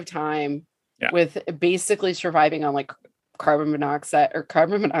period of time, with basically surviving on like carbon dioxide.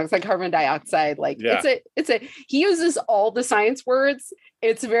 He uses all the science words.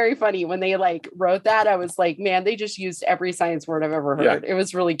 It's very funny. When they like wrote that, I was like, man, they just used every science word I've ever heard. It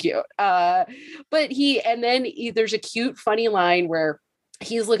was really cute. But there's a cute, funny line where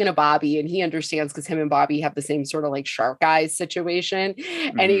he's looking at Bobby, and he understands because him and Bobby have the same sort of like shark eyes situation.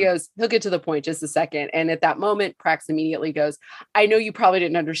 And he goes, he'll get to the point just a second. And at that moment, Prax immediately goes, I know you probably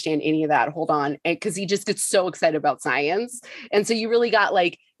didn't understand any of that. Hold on. Because he just gets so excited about science. And so you really got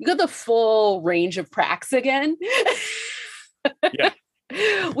the full range of Prax again. Yeah.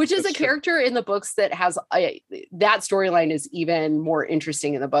 Which is a character in the books that has that storyline is even more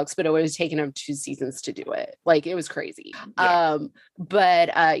interesting in the books, but it would have taken him 2 seasons to do it. Like, it was crazy. Yeah.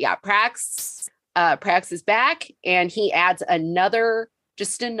 Prax is back, and he adds another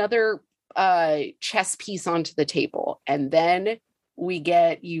chess piece onto the table. And then we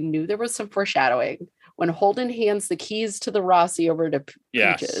get, you knew there was some foreshadowing when Holden hands the keys to the Rossi over to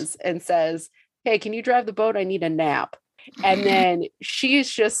Peaches and says, hey, can you drive the boat? I need a nap. And then she's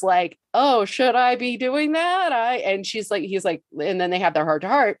just like, oh, should I be doing that? And he's like, and then they have their heart to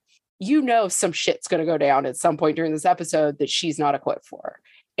heart. some shit's going to go down at some point during this episode that she's not equipped for.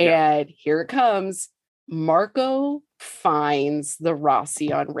 And here it comes. Marco finds the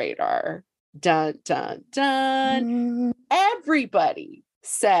Rossi on radar. Dun, dun, dun. Everybody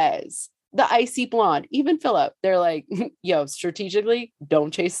says the icy blonde, even Philip, they're like, yo, strategically,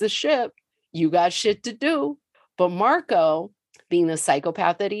 don't chase the ship. You got shit to do. But Marco, being the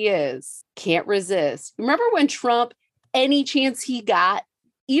psychopath that he is, can't resist. Remember when Trump, any chance he got,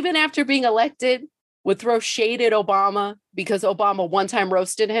 even after being elected, would throw shade at Obama because Obama one time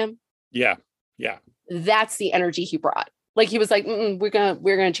roasted him? Yeah. That's the energy he brought. Like he was like, we're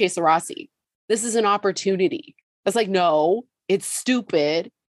gonna chase the Rossi. This is an opportunity. I was like, no, it's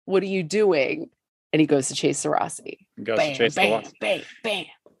stupid. What are you doing? And he goes to chase the Rossi. Bam.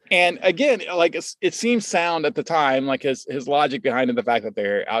 And again, like it seems sound at the time, like his logic behind it, the fact that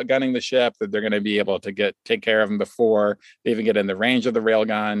they're outgunning the ship, that they're going to be able to take care of him before they even get in the range of the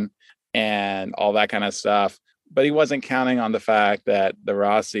railgun and all that kind of stuff. But he wasn't counting on the fact that the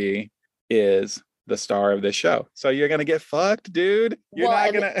Rossi is the star of this show. So you're going to get fucked, dude. You're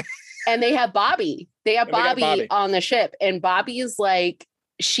not going to. And they have Bobby. They have Bobby on the ship. And Bobby is like,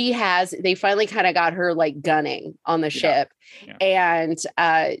 they finally kind of got her like gunning on the ship. Yeah. And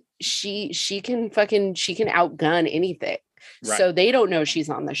she can outgun anything. Right. So they don't know she's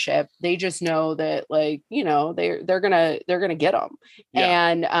on the ship. They just know that, like, you know, they're gonna get them. Yeah.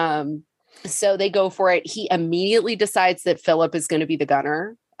 And so they go for it. He immediately decides that Philip is going to be the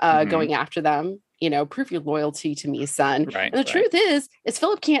gunner, going after them. You know, prove your loyalty to me, son. Right, and the truth is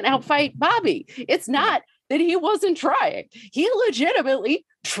Philip can't outfight Bobby. It's not that he wasn't trying. He legitimately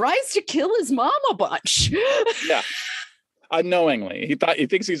tries to kill his mom a bunch. Yeah. Unknowingly. He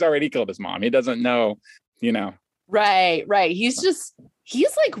thinks he's already killed his mom. He doesn't know, you know. Right. He's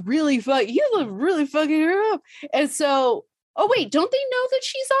like really fucking her up. And so, oh wait, don't they know that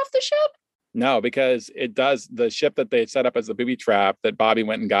she's off the ship? No, because the ship that they set up as the booby trap that Bobby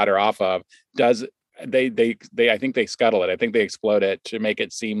went and got her off of I think they scuttle it. I think they explode it to make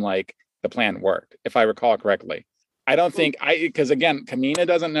it seem like the plan worked, if I recall correctly. I don't think because again, Kamina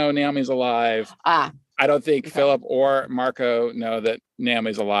doesn't know Naomi's alive. I don't think Philip or Marco know that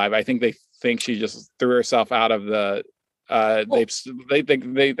Naomi's alive. I think they think she just threw herself out of the. I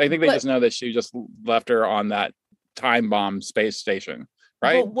think they just know that she just left her on that time bomb space station.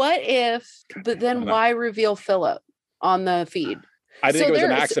 Right. But what if? But then why reveal Philip on the feed? I think it was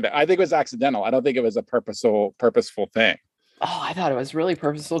an accident. I think it was accidental. I don't think it was a purposeful thing. Oh, I thought it was really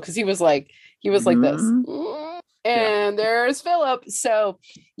purposeful because he was like this. And there's Philip. So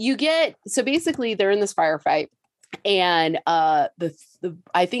basically they're in this firefight. And I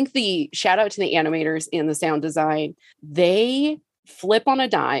think the shout out to the animators and the sound design, they flip on a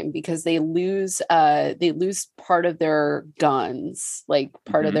dime because they lose part of their guns, like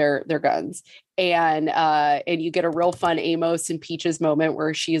part of their guns. And you get a real fun Amos and Peaches moment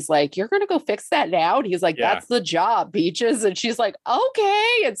where she's like, you're going to go fix that now? And he's like, that's the job, Peaches. And she's like,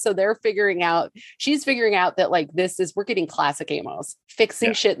 okay. And so she's figuring out that like, we're getting classic Amos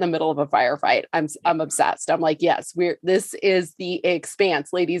fixing shit in the middle of a firefight. I'm obsessed. I'm like, yes, this is the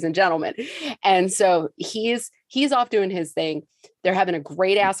Expanse, ladies and gentlemen. And so he's off doing his thing. They're having a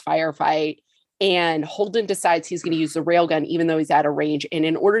great ass firefight. And Holden decides he's going to use the railgun, even though he's out of range. And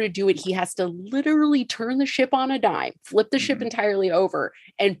in order to do it, he has to literally turn the ship on a dime, flip the ship entirely over,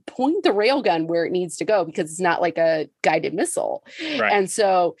 and point the railgun where it needs to go because it's not like a guided missile. Right. And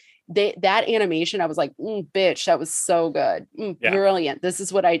so that animation, I was like, bitch, that was so good. Brilliant. This is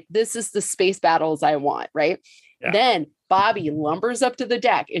the space battles I want. Right. Yeah. Then Bobby lumbers up to the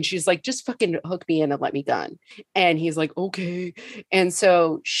deck and she's like, just fucking hook me in and let me gun. And he's like, okay. And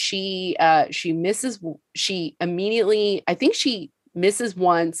so she misses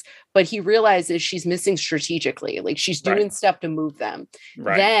once, but he realizes she's missing strategically. Like she's doing stuff to move them.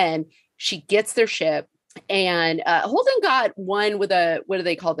 Right. Then she gets their ship. And Holden got one with what do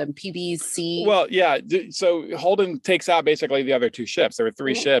they call them? PBC. Well, yeah. So Holden takes out basically the other two ships. There were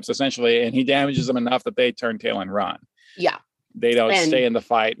three ships essentially, and he damages them enough that they turn tail and run. Yeah. They don't stay in the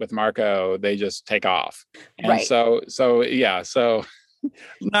fight with Marco. They just take off. And so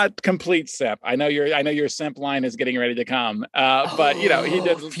not complete simp. I know your simp line is getting ready to come. But you know, he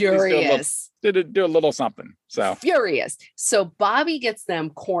did furious. Did do a little something. So furious. So Bobby gets them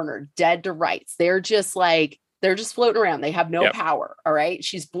cornered dead to rights. They're just floating around. They have no power. All right.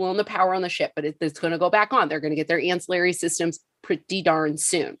 She's blown the power on the ship, but it's going to go back on. They're going to get their ancillary systems pretty darn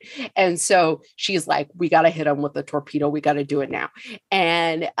soon. And so she's like, we got to hit them with the torpedo. We got to do it now.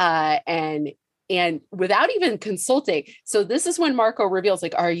 And without even consulting. So this is when Marco reveals,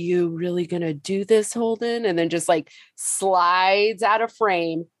 like, are you really going to do this, Holden? And then just like slides out of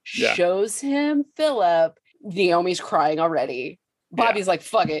frame, shows him Philip. Naomi's crying already. Bobby's like,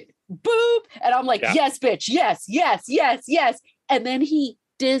 fuck it. Boop. And I'm like, yes, bitch. Yes, yes, yes, yes. And then he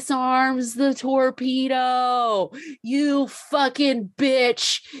disarms the torpedo. You fucking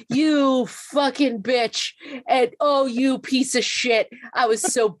bitch. You fucking bitch. And oh, you piece of shit. I was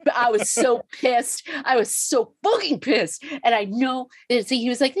so pissed. I was so fucking pissed. And I know that he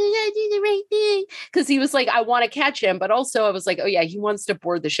was like, I did the right thing. Because he was like, I want to catch him. But also I was like, oh yeah, he wants to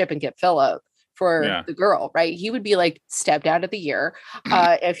board the ship and get Philip for the girl, right? He would be like stepdad of the year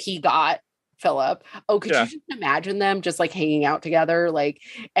if he got Philip. Oh, could you just imagine them just like hanging out together, like,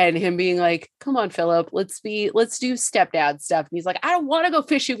 and him being like, come on, Philip, let's do stepdad stuff. And he's like, I don't want to go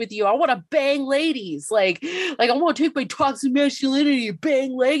fishing with you. I want to bang ladies. Like I want to take my toxic masculinity and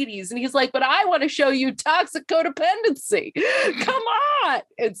bang ladies. And he's like, but I want to show you toxic codependency. Come on.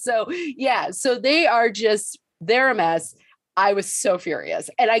 And so, so they're a mess. I was so furious.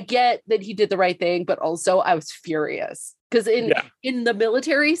 And I get that he did the right thing, but also I was furious. Because in the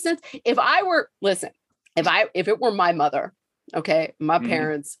military sense, if it were my mother, okay, my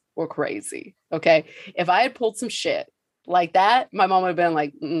parents were crazy, okay? If I had pulled some shit like that, my mom would have been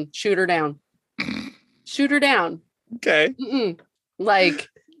like, shoot her down. Shoot her down. Okay. Like,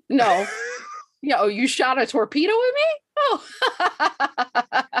 no. Oh, you shot a torpedo at me? Oh,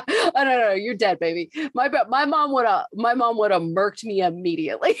 oh no, you're dead, baby. My mom would have murked me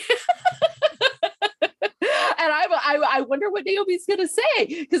immediately. And I wonder what Naomi's gonna say,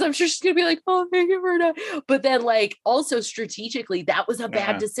 because I'm sure she's gonna be like, "Oh, thank you for that." But then, like, also strategically, that was a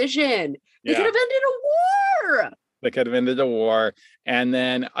bad decision. They could have ended a war. They could have ended a war, and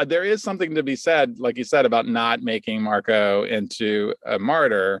then there is something to be said, like you said, about not making Marco into a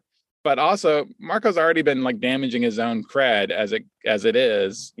martyr. But also, Marco's already been like damaging his own cred as it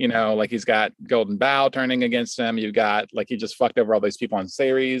is, you know, like he's got Golden Bow turning against him. You've got like he just fucked over all these people on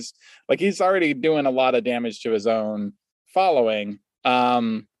Ceres. Like he's already doing a lot of damage to his own following.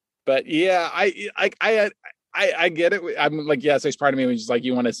 But yeah, I get it. I'm like, yes, there's part of me which is like,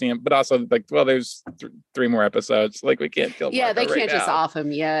 you want to see him, but also like, well, there's 3 more episodes. Like we can't kill. Yeah, Marco they can't just off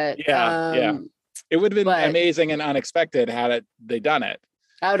him yet. Yeah. It would have been amazing and unexpected had they done it.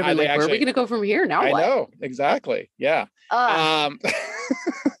 I would have been like, where are we going to go from here now? I know, exactly. Yeah. But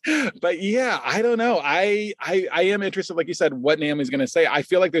yeah, I don't know. I am interested, like you said, what Naomi's going to say. I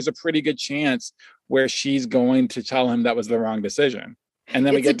feel like there's a pretty good chance where she's going to tell him that was the wrong decision. And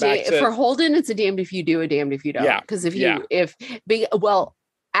then we get back to... For Holden, it's a damned if you do, a damned if you don't. Yeah. Because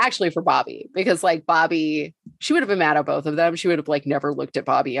actually for Bobby, because like Bobby, she would have been mad at both of them. She would have like never looked at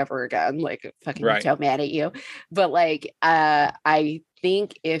Bobby ever again. Like fucking so mad at you. But like, I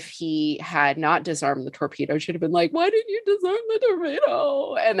think if he had not disarmed the torpedo, she'd have been like, why didn't you disarm the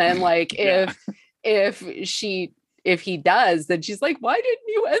torpedo? And then like, if he does, then she's like, why didn't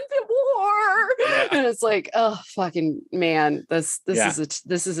you end the war? And it's like, oh fucking man, this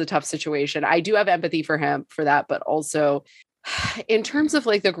is a tough situation. I do have empathy for him for that, but also in terms of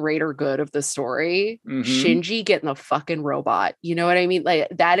like the greater good of the story, Shinji getting the fucking robot, you know what I mean? Like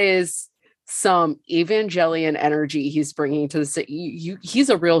that is some Evangelion energy he's bringing to the city. He's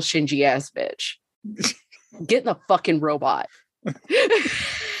a real Shinji ass bitch. Getting the fucking robot.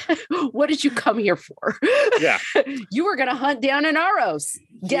 What did you come here for? Yeah. You were gonna hunt down an Aros.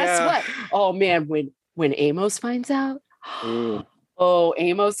 Guess what? Oh man, when Amos finds out. Oh,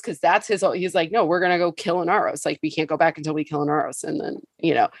 Amos, because that's he's like, no, we're gonna go kill an Aros. Like, we can't go back until we kill an Aros. And then,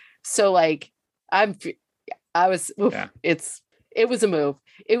 you know, so like it was a move.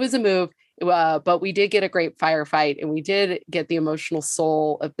 It was a move. But we did get a great firefight, and we did get the emotional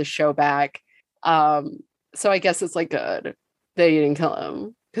soul of the show back. So I guess it's like good that you didn't kill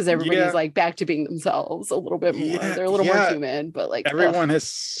him, because everybody's like back to being themselves a little bit more. They're a little more human, but like everyone has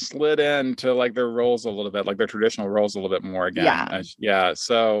slid into like their roles a little bit, like their traditional roles a little bit more again.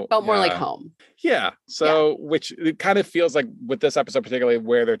 So felt more like home. Which it kind of feels like with this episode, particularly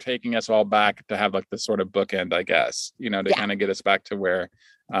where they're taking us all back to have like this sort of bookend, I guess, you know, to kind of get us back to where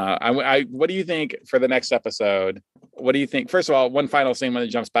what do you think for the next episode? What do you think? First of all, one final scene when it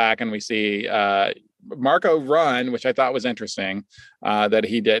jumps back and we see Marco run, which I thought was interesting, that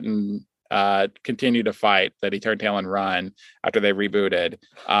he didn't continue to fight, that he turned tail and run after they rebooted.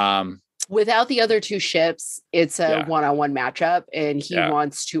 Without the other 2 ships, it's a one-on-one matchup, and he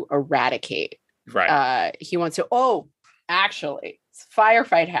wants to eradicate. He wants to, actually,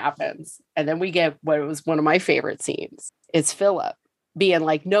 firefight happens, and then we get what was one of my favorite scenes. It's Philip being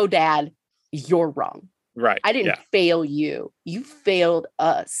like, no, Dad, you're wrong. I didn't fail you. You failed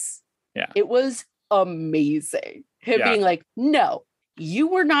us. It was amazing. Him being like, no, you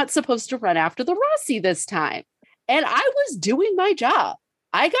were not supposed to run after the Rossi this time. And I was doing my job.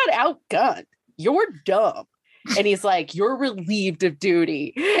 I got outgunned. You're dumb. And he's like, you're relieved of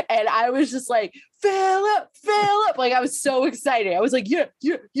duty. And I was just like, Philip. Like, I was so excited. I was like, yeah.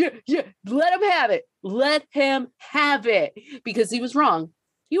 Let him have it. Let him have it. Because he was wrong.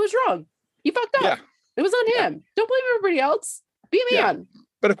 He fucked up. Yeah. It was on him. Don't blame everybody else. Be a man.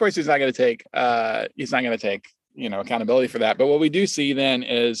 But of course, he's not going to take, accountability for that. But what we do see then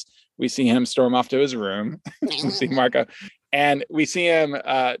is we see him storm off to his room. We see Marco. And we see him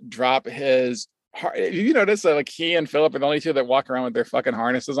drop his. You notice that like he and Philip are the only two that walk around with their fucking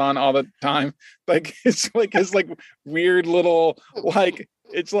harnesses on all the time. Like it's like his like weird little like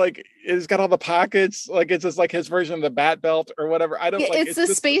it's like it's got all the pockets. Like it's just like his version of the bat belt or whatever. I don't. Yeah, like, it's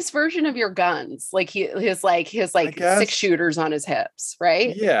the space version of your guns. Like his 6 shooters on his hips,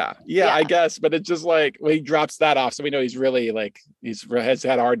 right? Yeah, I guess. But it's just like when he drops that off, so we know he's really like has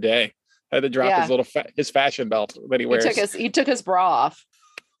had a hard day. Had to drop his fashion belt that he wears. He took his bra off.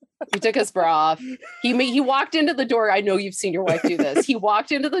 He took his bra off. He walked into the door. I know you've seen your wife do this. He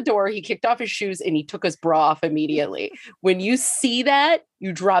walked into the door. He kicked off his shoes and he took his bra off immediately. When you see that,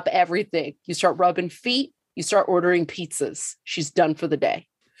 you drop everything. You start rubbing feet. You start ordering pizzas. She's done for the day.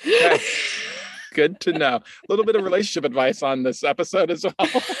 Okay. Good to know. A little bit of relationship advice on this episode as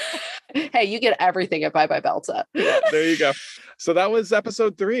well. Hey, you get everything at Bye Bye Belta. Yeah, there you go. So that was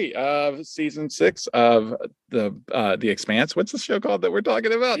episode 3 of season 6 of the Expanse. What's the show called that we're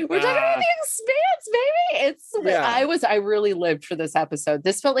talking about? We're talking about the Expanse, baby. I really lived for this episode.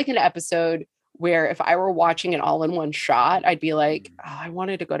 This felt like an episode where if I were watching it all in one shot, I'd be like, I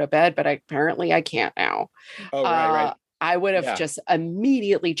wanted to go to bed, but apparently I can't now. Oh, right. I would have just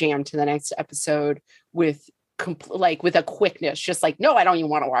immediately jammed to the next episode with a quickness, just like, no, I don't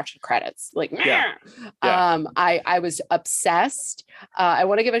even want to watch the credits. Like, I was obsessed. I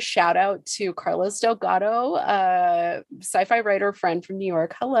want to give a shout out to Carlos Delgado, sci-fi writer friend from New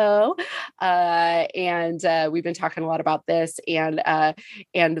York. Hello. And we've been talking a lot about this and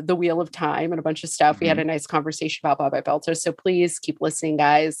the Wheel of Time and a bunch of stuff. We had a nice conversation about Bye Bye Belter. So please keep listening,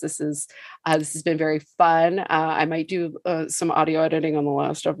 guys. This has been very fun. I might do some audio editing on the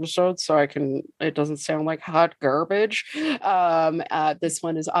last episode so it doesn't sound like hot garbage. This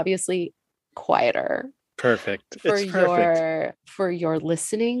one is obviously quieter. Perfect. For your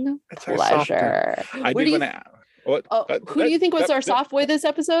listening pleasure. Who do you think was our soft boy this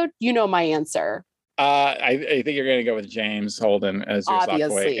episode? You know my answer. I think you're going to go with James Holden as your soft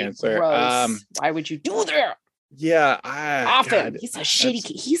boy answer. Why would you do that? Yeah, often he's a shitty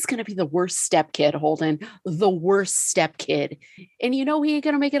kid. He's gonna be the worst step kid, Holden. The worst step kid. And you know he ain't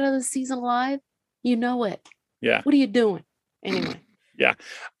gonna make it out of the season alive. You know it. Yeah. What are you doing? Anyway. Yeah.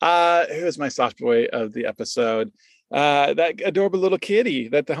 Who was my soft boy of the episode? That adorable little kitty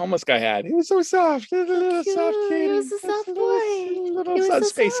that the homeless guy had. He was so soft. Little soft kitty. He was a soft boy. Little soft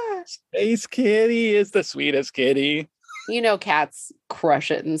space kitty is the sweetest kitty. You know, cats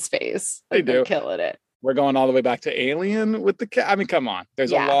crush it in space. They do. They're killing it. We're going all the way back to Alien with the cat. I mean, come on.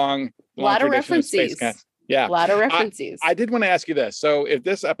 There's a long lot of references. Yeah. A lot of references. I did want to ask you this. So if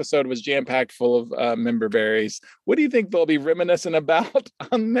this episode was jam-packed full of member berries, what do you think they'll be reminiscent about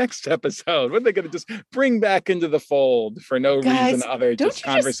on the next episode? What are they going to just bring back into the fold for no reason other, just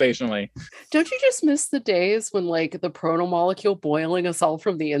conversationally? Don't you just miss the days when like the protomolecule boiling us all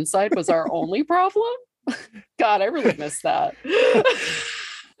from the inside was our only problem? God, I really miss that.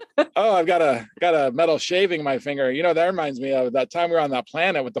 Oh, I've got a metal shaving in my finger. You know, that reminds me of that time we were on that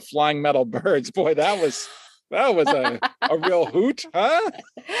planet with the flying metal birds. Boy, that was a real hoot, huh?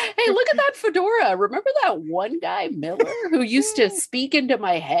 Hey, look at that fedora. Remember that one guy, Miller, who used to speak into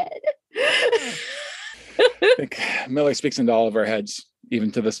my head? I think Miller speaks into all of our heads,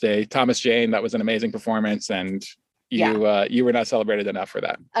 even to this day. Thomas Jane, that was an amazing performance, and you were not celebrated enough for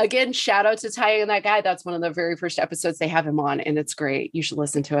that. Again, shout out to Ty and that guy. That's one of the very first episodes they have him on, and it's great. You should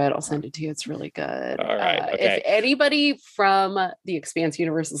listen to it. I'll send it to you. It's really good. All right. Okay. If anybody from the Expanse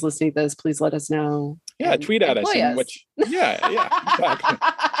universe is listening to this, please let us know. Yeah, tweet at us. Exactly.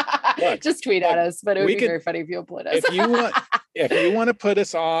 Just tweet at us, but it would be very funny if you employed us. If you want to put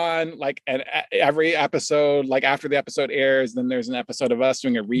us on like every episode, like after the episode airs, then there's an episode of us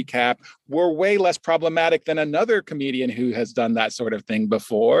doing a recap. We're way less problematic than another comedian who has done that sort of thing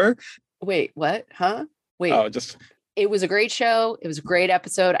before. Wait, what? Huh? Wait. Oh, it was a great show. It was a great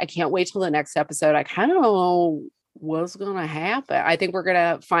episode. I can't wait till the next episode. I kind of don't know what's going to happen. I think we're going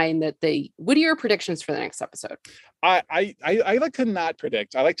to find that what are your predictions for the next episode? I like to not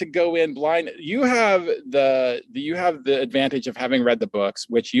predict. I like to go in blind. You have the advantage of having read the books,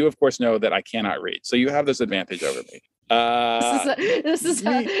 which you of course know that I cannot read. So you have this advantage over me.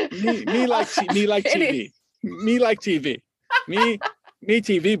 Me like TV. Me like TV. Me Me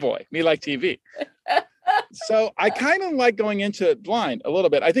TV boy. Me like TV. So I kind of like going into it blind a little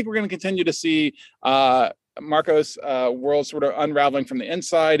bit. I think we're going to continue to see Marco's world sort of unraveling from the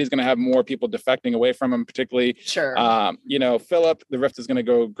inside. He's going to have more people defecting away from him, particularly. Sure. Philip, the rift is going to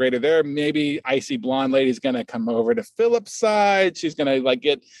go greater there. Maybe icy blonde lady's going to come over to Philip's side. She's going to like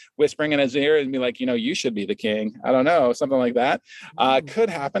get whispering in his ear and be like, you should be the king. I don't know, something like that. Could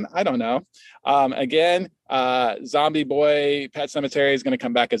happen. I don't know. Again, Zombie Boy Pet Cemetery is going to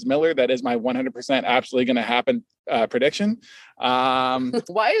come back as Miller. That is my 100% absolutely going to happen prediction.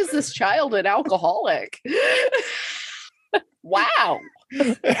 Why is this child an alcoholic? Wow.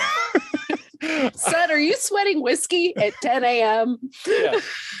 Son, are you sweating whiskey at 10 a.m.? Yeah.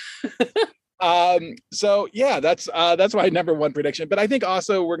 So yeah, that's my number one prediction. But I think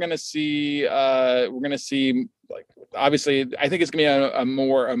also we're gonna see like, obviously I think it's gonna be a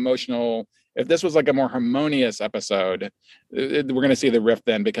more emotional. If this was like a more harmonious episode, we're going to see the rift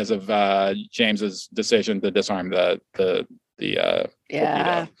then because of James's decision to disarm the torpedo.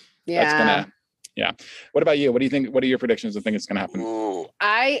 Yeah. That's gonna. Yeah. What about you? What do you think? What are your predictions of think it's going to happen? Ooh,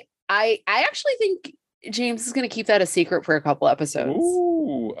 I actually think James is going to keep that a secret for a couple episodes.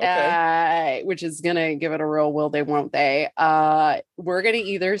 Ooh, okay. Which is going to give it a real will they, won't they. We're going to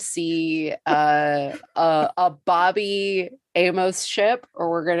either see a Bobby Amos ship, or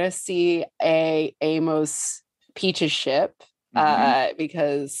we're going to see a Amos Peaches ship,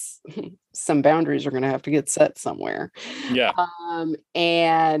 because some boundaries are going to have to get set somewhere. Yeah.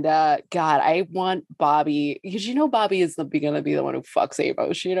 And God, I want Bobby, because Bobby is going to be the one who fucks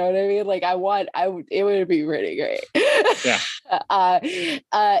Amos. You know what I mean? Like it would be pretty great. Yeah.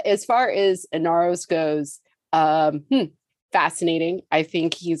 As far as Inaros goes, fascinating. I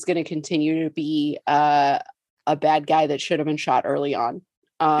think he's going to continue to be a bad guy that should have been shot early on.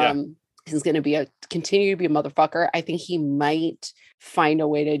 He's going to continue to be a motherfucker. I think he might find a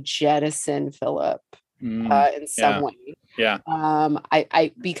way to jettison Philip in some way. Yeah.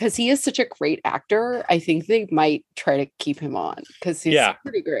 I because he is such a great actor, I think they might try to keep him on because he's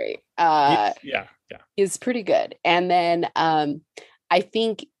pretty great. He's pretty good. And then I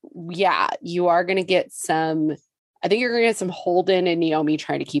think, you are going to get some. I think you're going to get some Holden and Naomi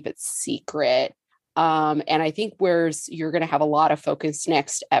trying to keep it secret. And I think where you're going to have a lot of focus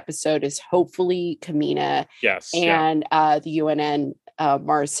next episode is hopefully Kamina and the UNN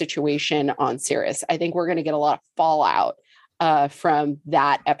Mars situation on Sirius. I think we're going to get a lot of fallout from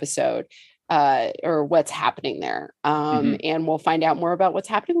that episode or what's happening there. And we'll find out more about what's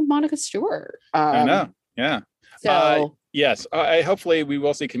happening with Monica Stewart. I know. Yeah. So yes, hopefully we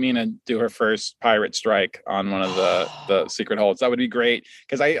will see Kamina do her first pirate strike on one of the secret holds. That would be great,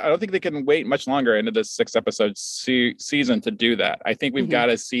 because I don't think they can wait much longer into this 6 episode season to do that. I think we've got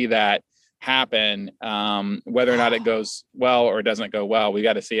to see that happen, whether or not it goes well or doesn't go well. We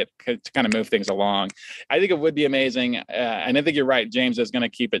got to see it to kind of move things along. I think it would be amazing, and I think you're right, James is going to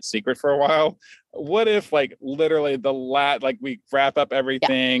keep it secret for a while. What if like literally we wrap up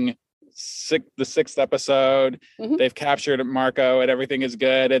everything, the 6th episode, they've captured Marco and everything is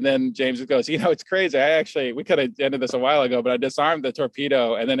good, and then James goes, it's crazy, we could have ended this a while ago, but I disarmed the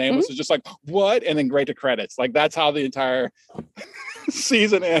torpedo, and then Amos is just like, what? And then great to credits. Like that's how the entire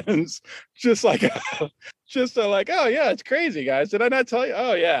season ends. Just like oh yeah, it's crazy, guys, did I not tell you?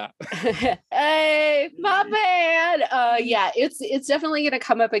 Oh yeah. Hey, my bad. It's definitely going to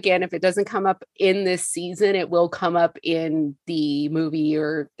come up again. If it doesn't come up in this season, it will come up in the movie,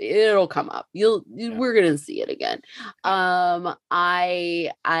 or it'll come up. We're going to see it again. I'm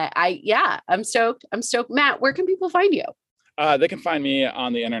stoked. Matt, where can people find you? They can find me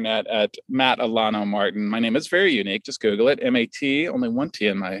on the internet at Matt Alano Martin. My name is very unique. Just Google it. M-A-T, only one T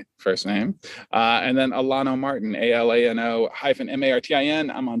in my first name. And then Alano Martin,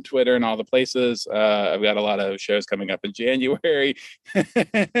 ALANO-MARTIN. I'm on Twitter and all the places. I've got a lot of shows coming up in January.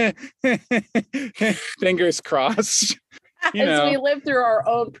 Fingers crossed. As we live through our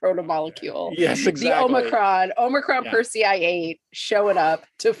own protomolecule. Yes, exactly. The Omicron Persei 8 showing up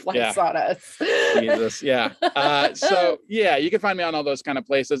to flex on us. Jesus, yeah. You can find me on all those kind of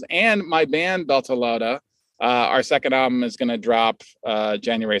places. And my band, Delta Loda, our second album is going to drop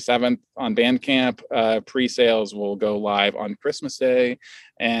January 7th on Bandcamp. Pre-sales will go live on Christmas Day.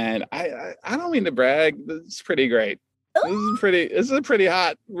 And I don't mean to brag, it's pretty great. This is a pretty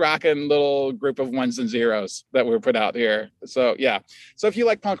hot rocking little group of ones and zeros that we're put out here. So so if you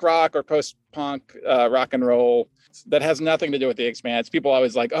like punk rock or post-punk rock and roll that has nothing to do with the Expanse, people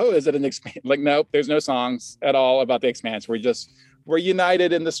always like, oh, is it an Expanse? Like, nope, there's no songs at all about the Expanse. we're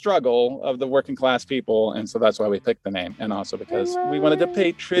united in the struggle of the working class people. And so that's why we picked the name. And also because we wanted to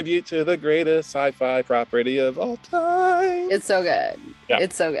pay tribute to the greatest sci-fi property of all time. It's so good. Yeah.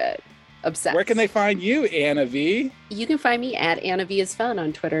 It's so good. Obsessed. Where can they find you, Anna V? You can find me at Anna V is Fun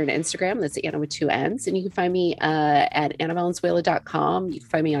on Twitter and Instagram. That's Anna with 2 N's. And you can find me at AnnaValenzuela.com. You can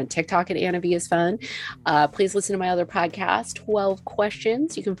find me on TikTok at Anna V is Fun. Please listen to my other podcast, 12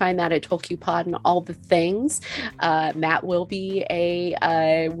 Questions. You can find that at Tolkien Pod and all the things. Matt will be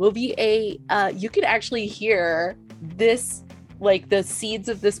you can actually hear this, like the seeds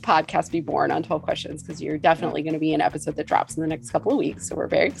of this podcast be born on 12 Questions, because you're definitely going to be an episode that drops in the next couple of weeks. So we're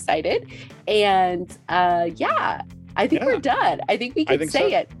very excited. And I think we're done. I think we can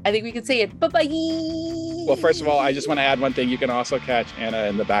say it. I think we can say it. Bye-bye. Well, first of all, I just want to add one thing. You can also catch Anna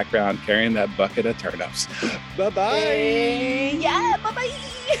in the background carrying that bucket of turnips. Bye-bye. Yeah, bye-bye.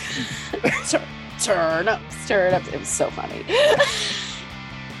 Turnips. It was so funny.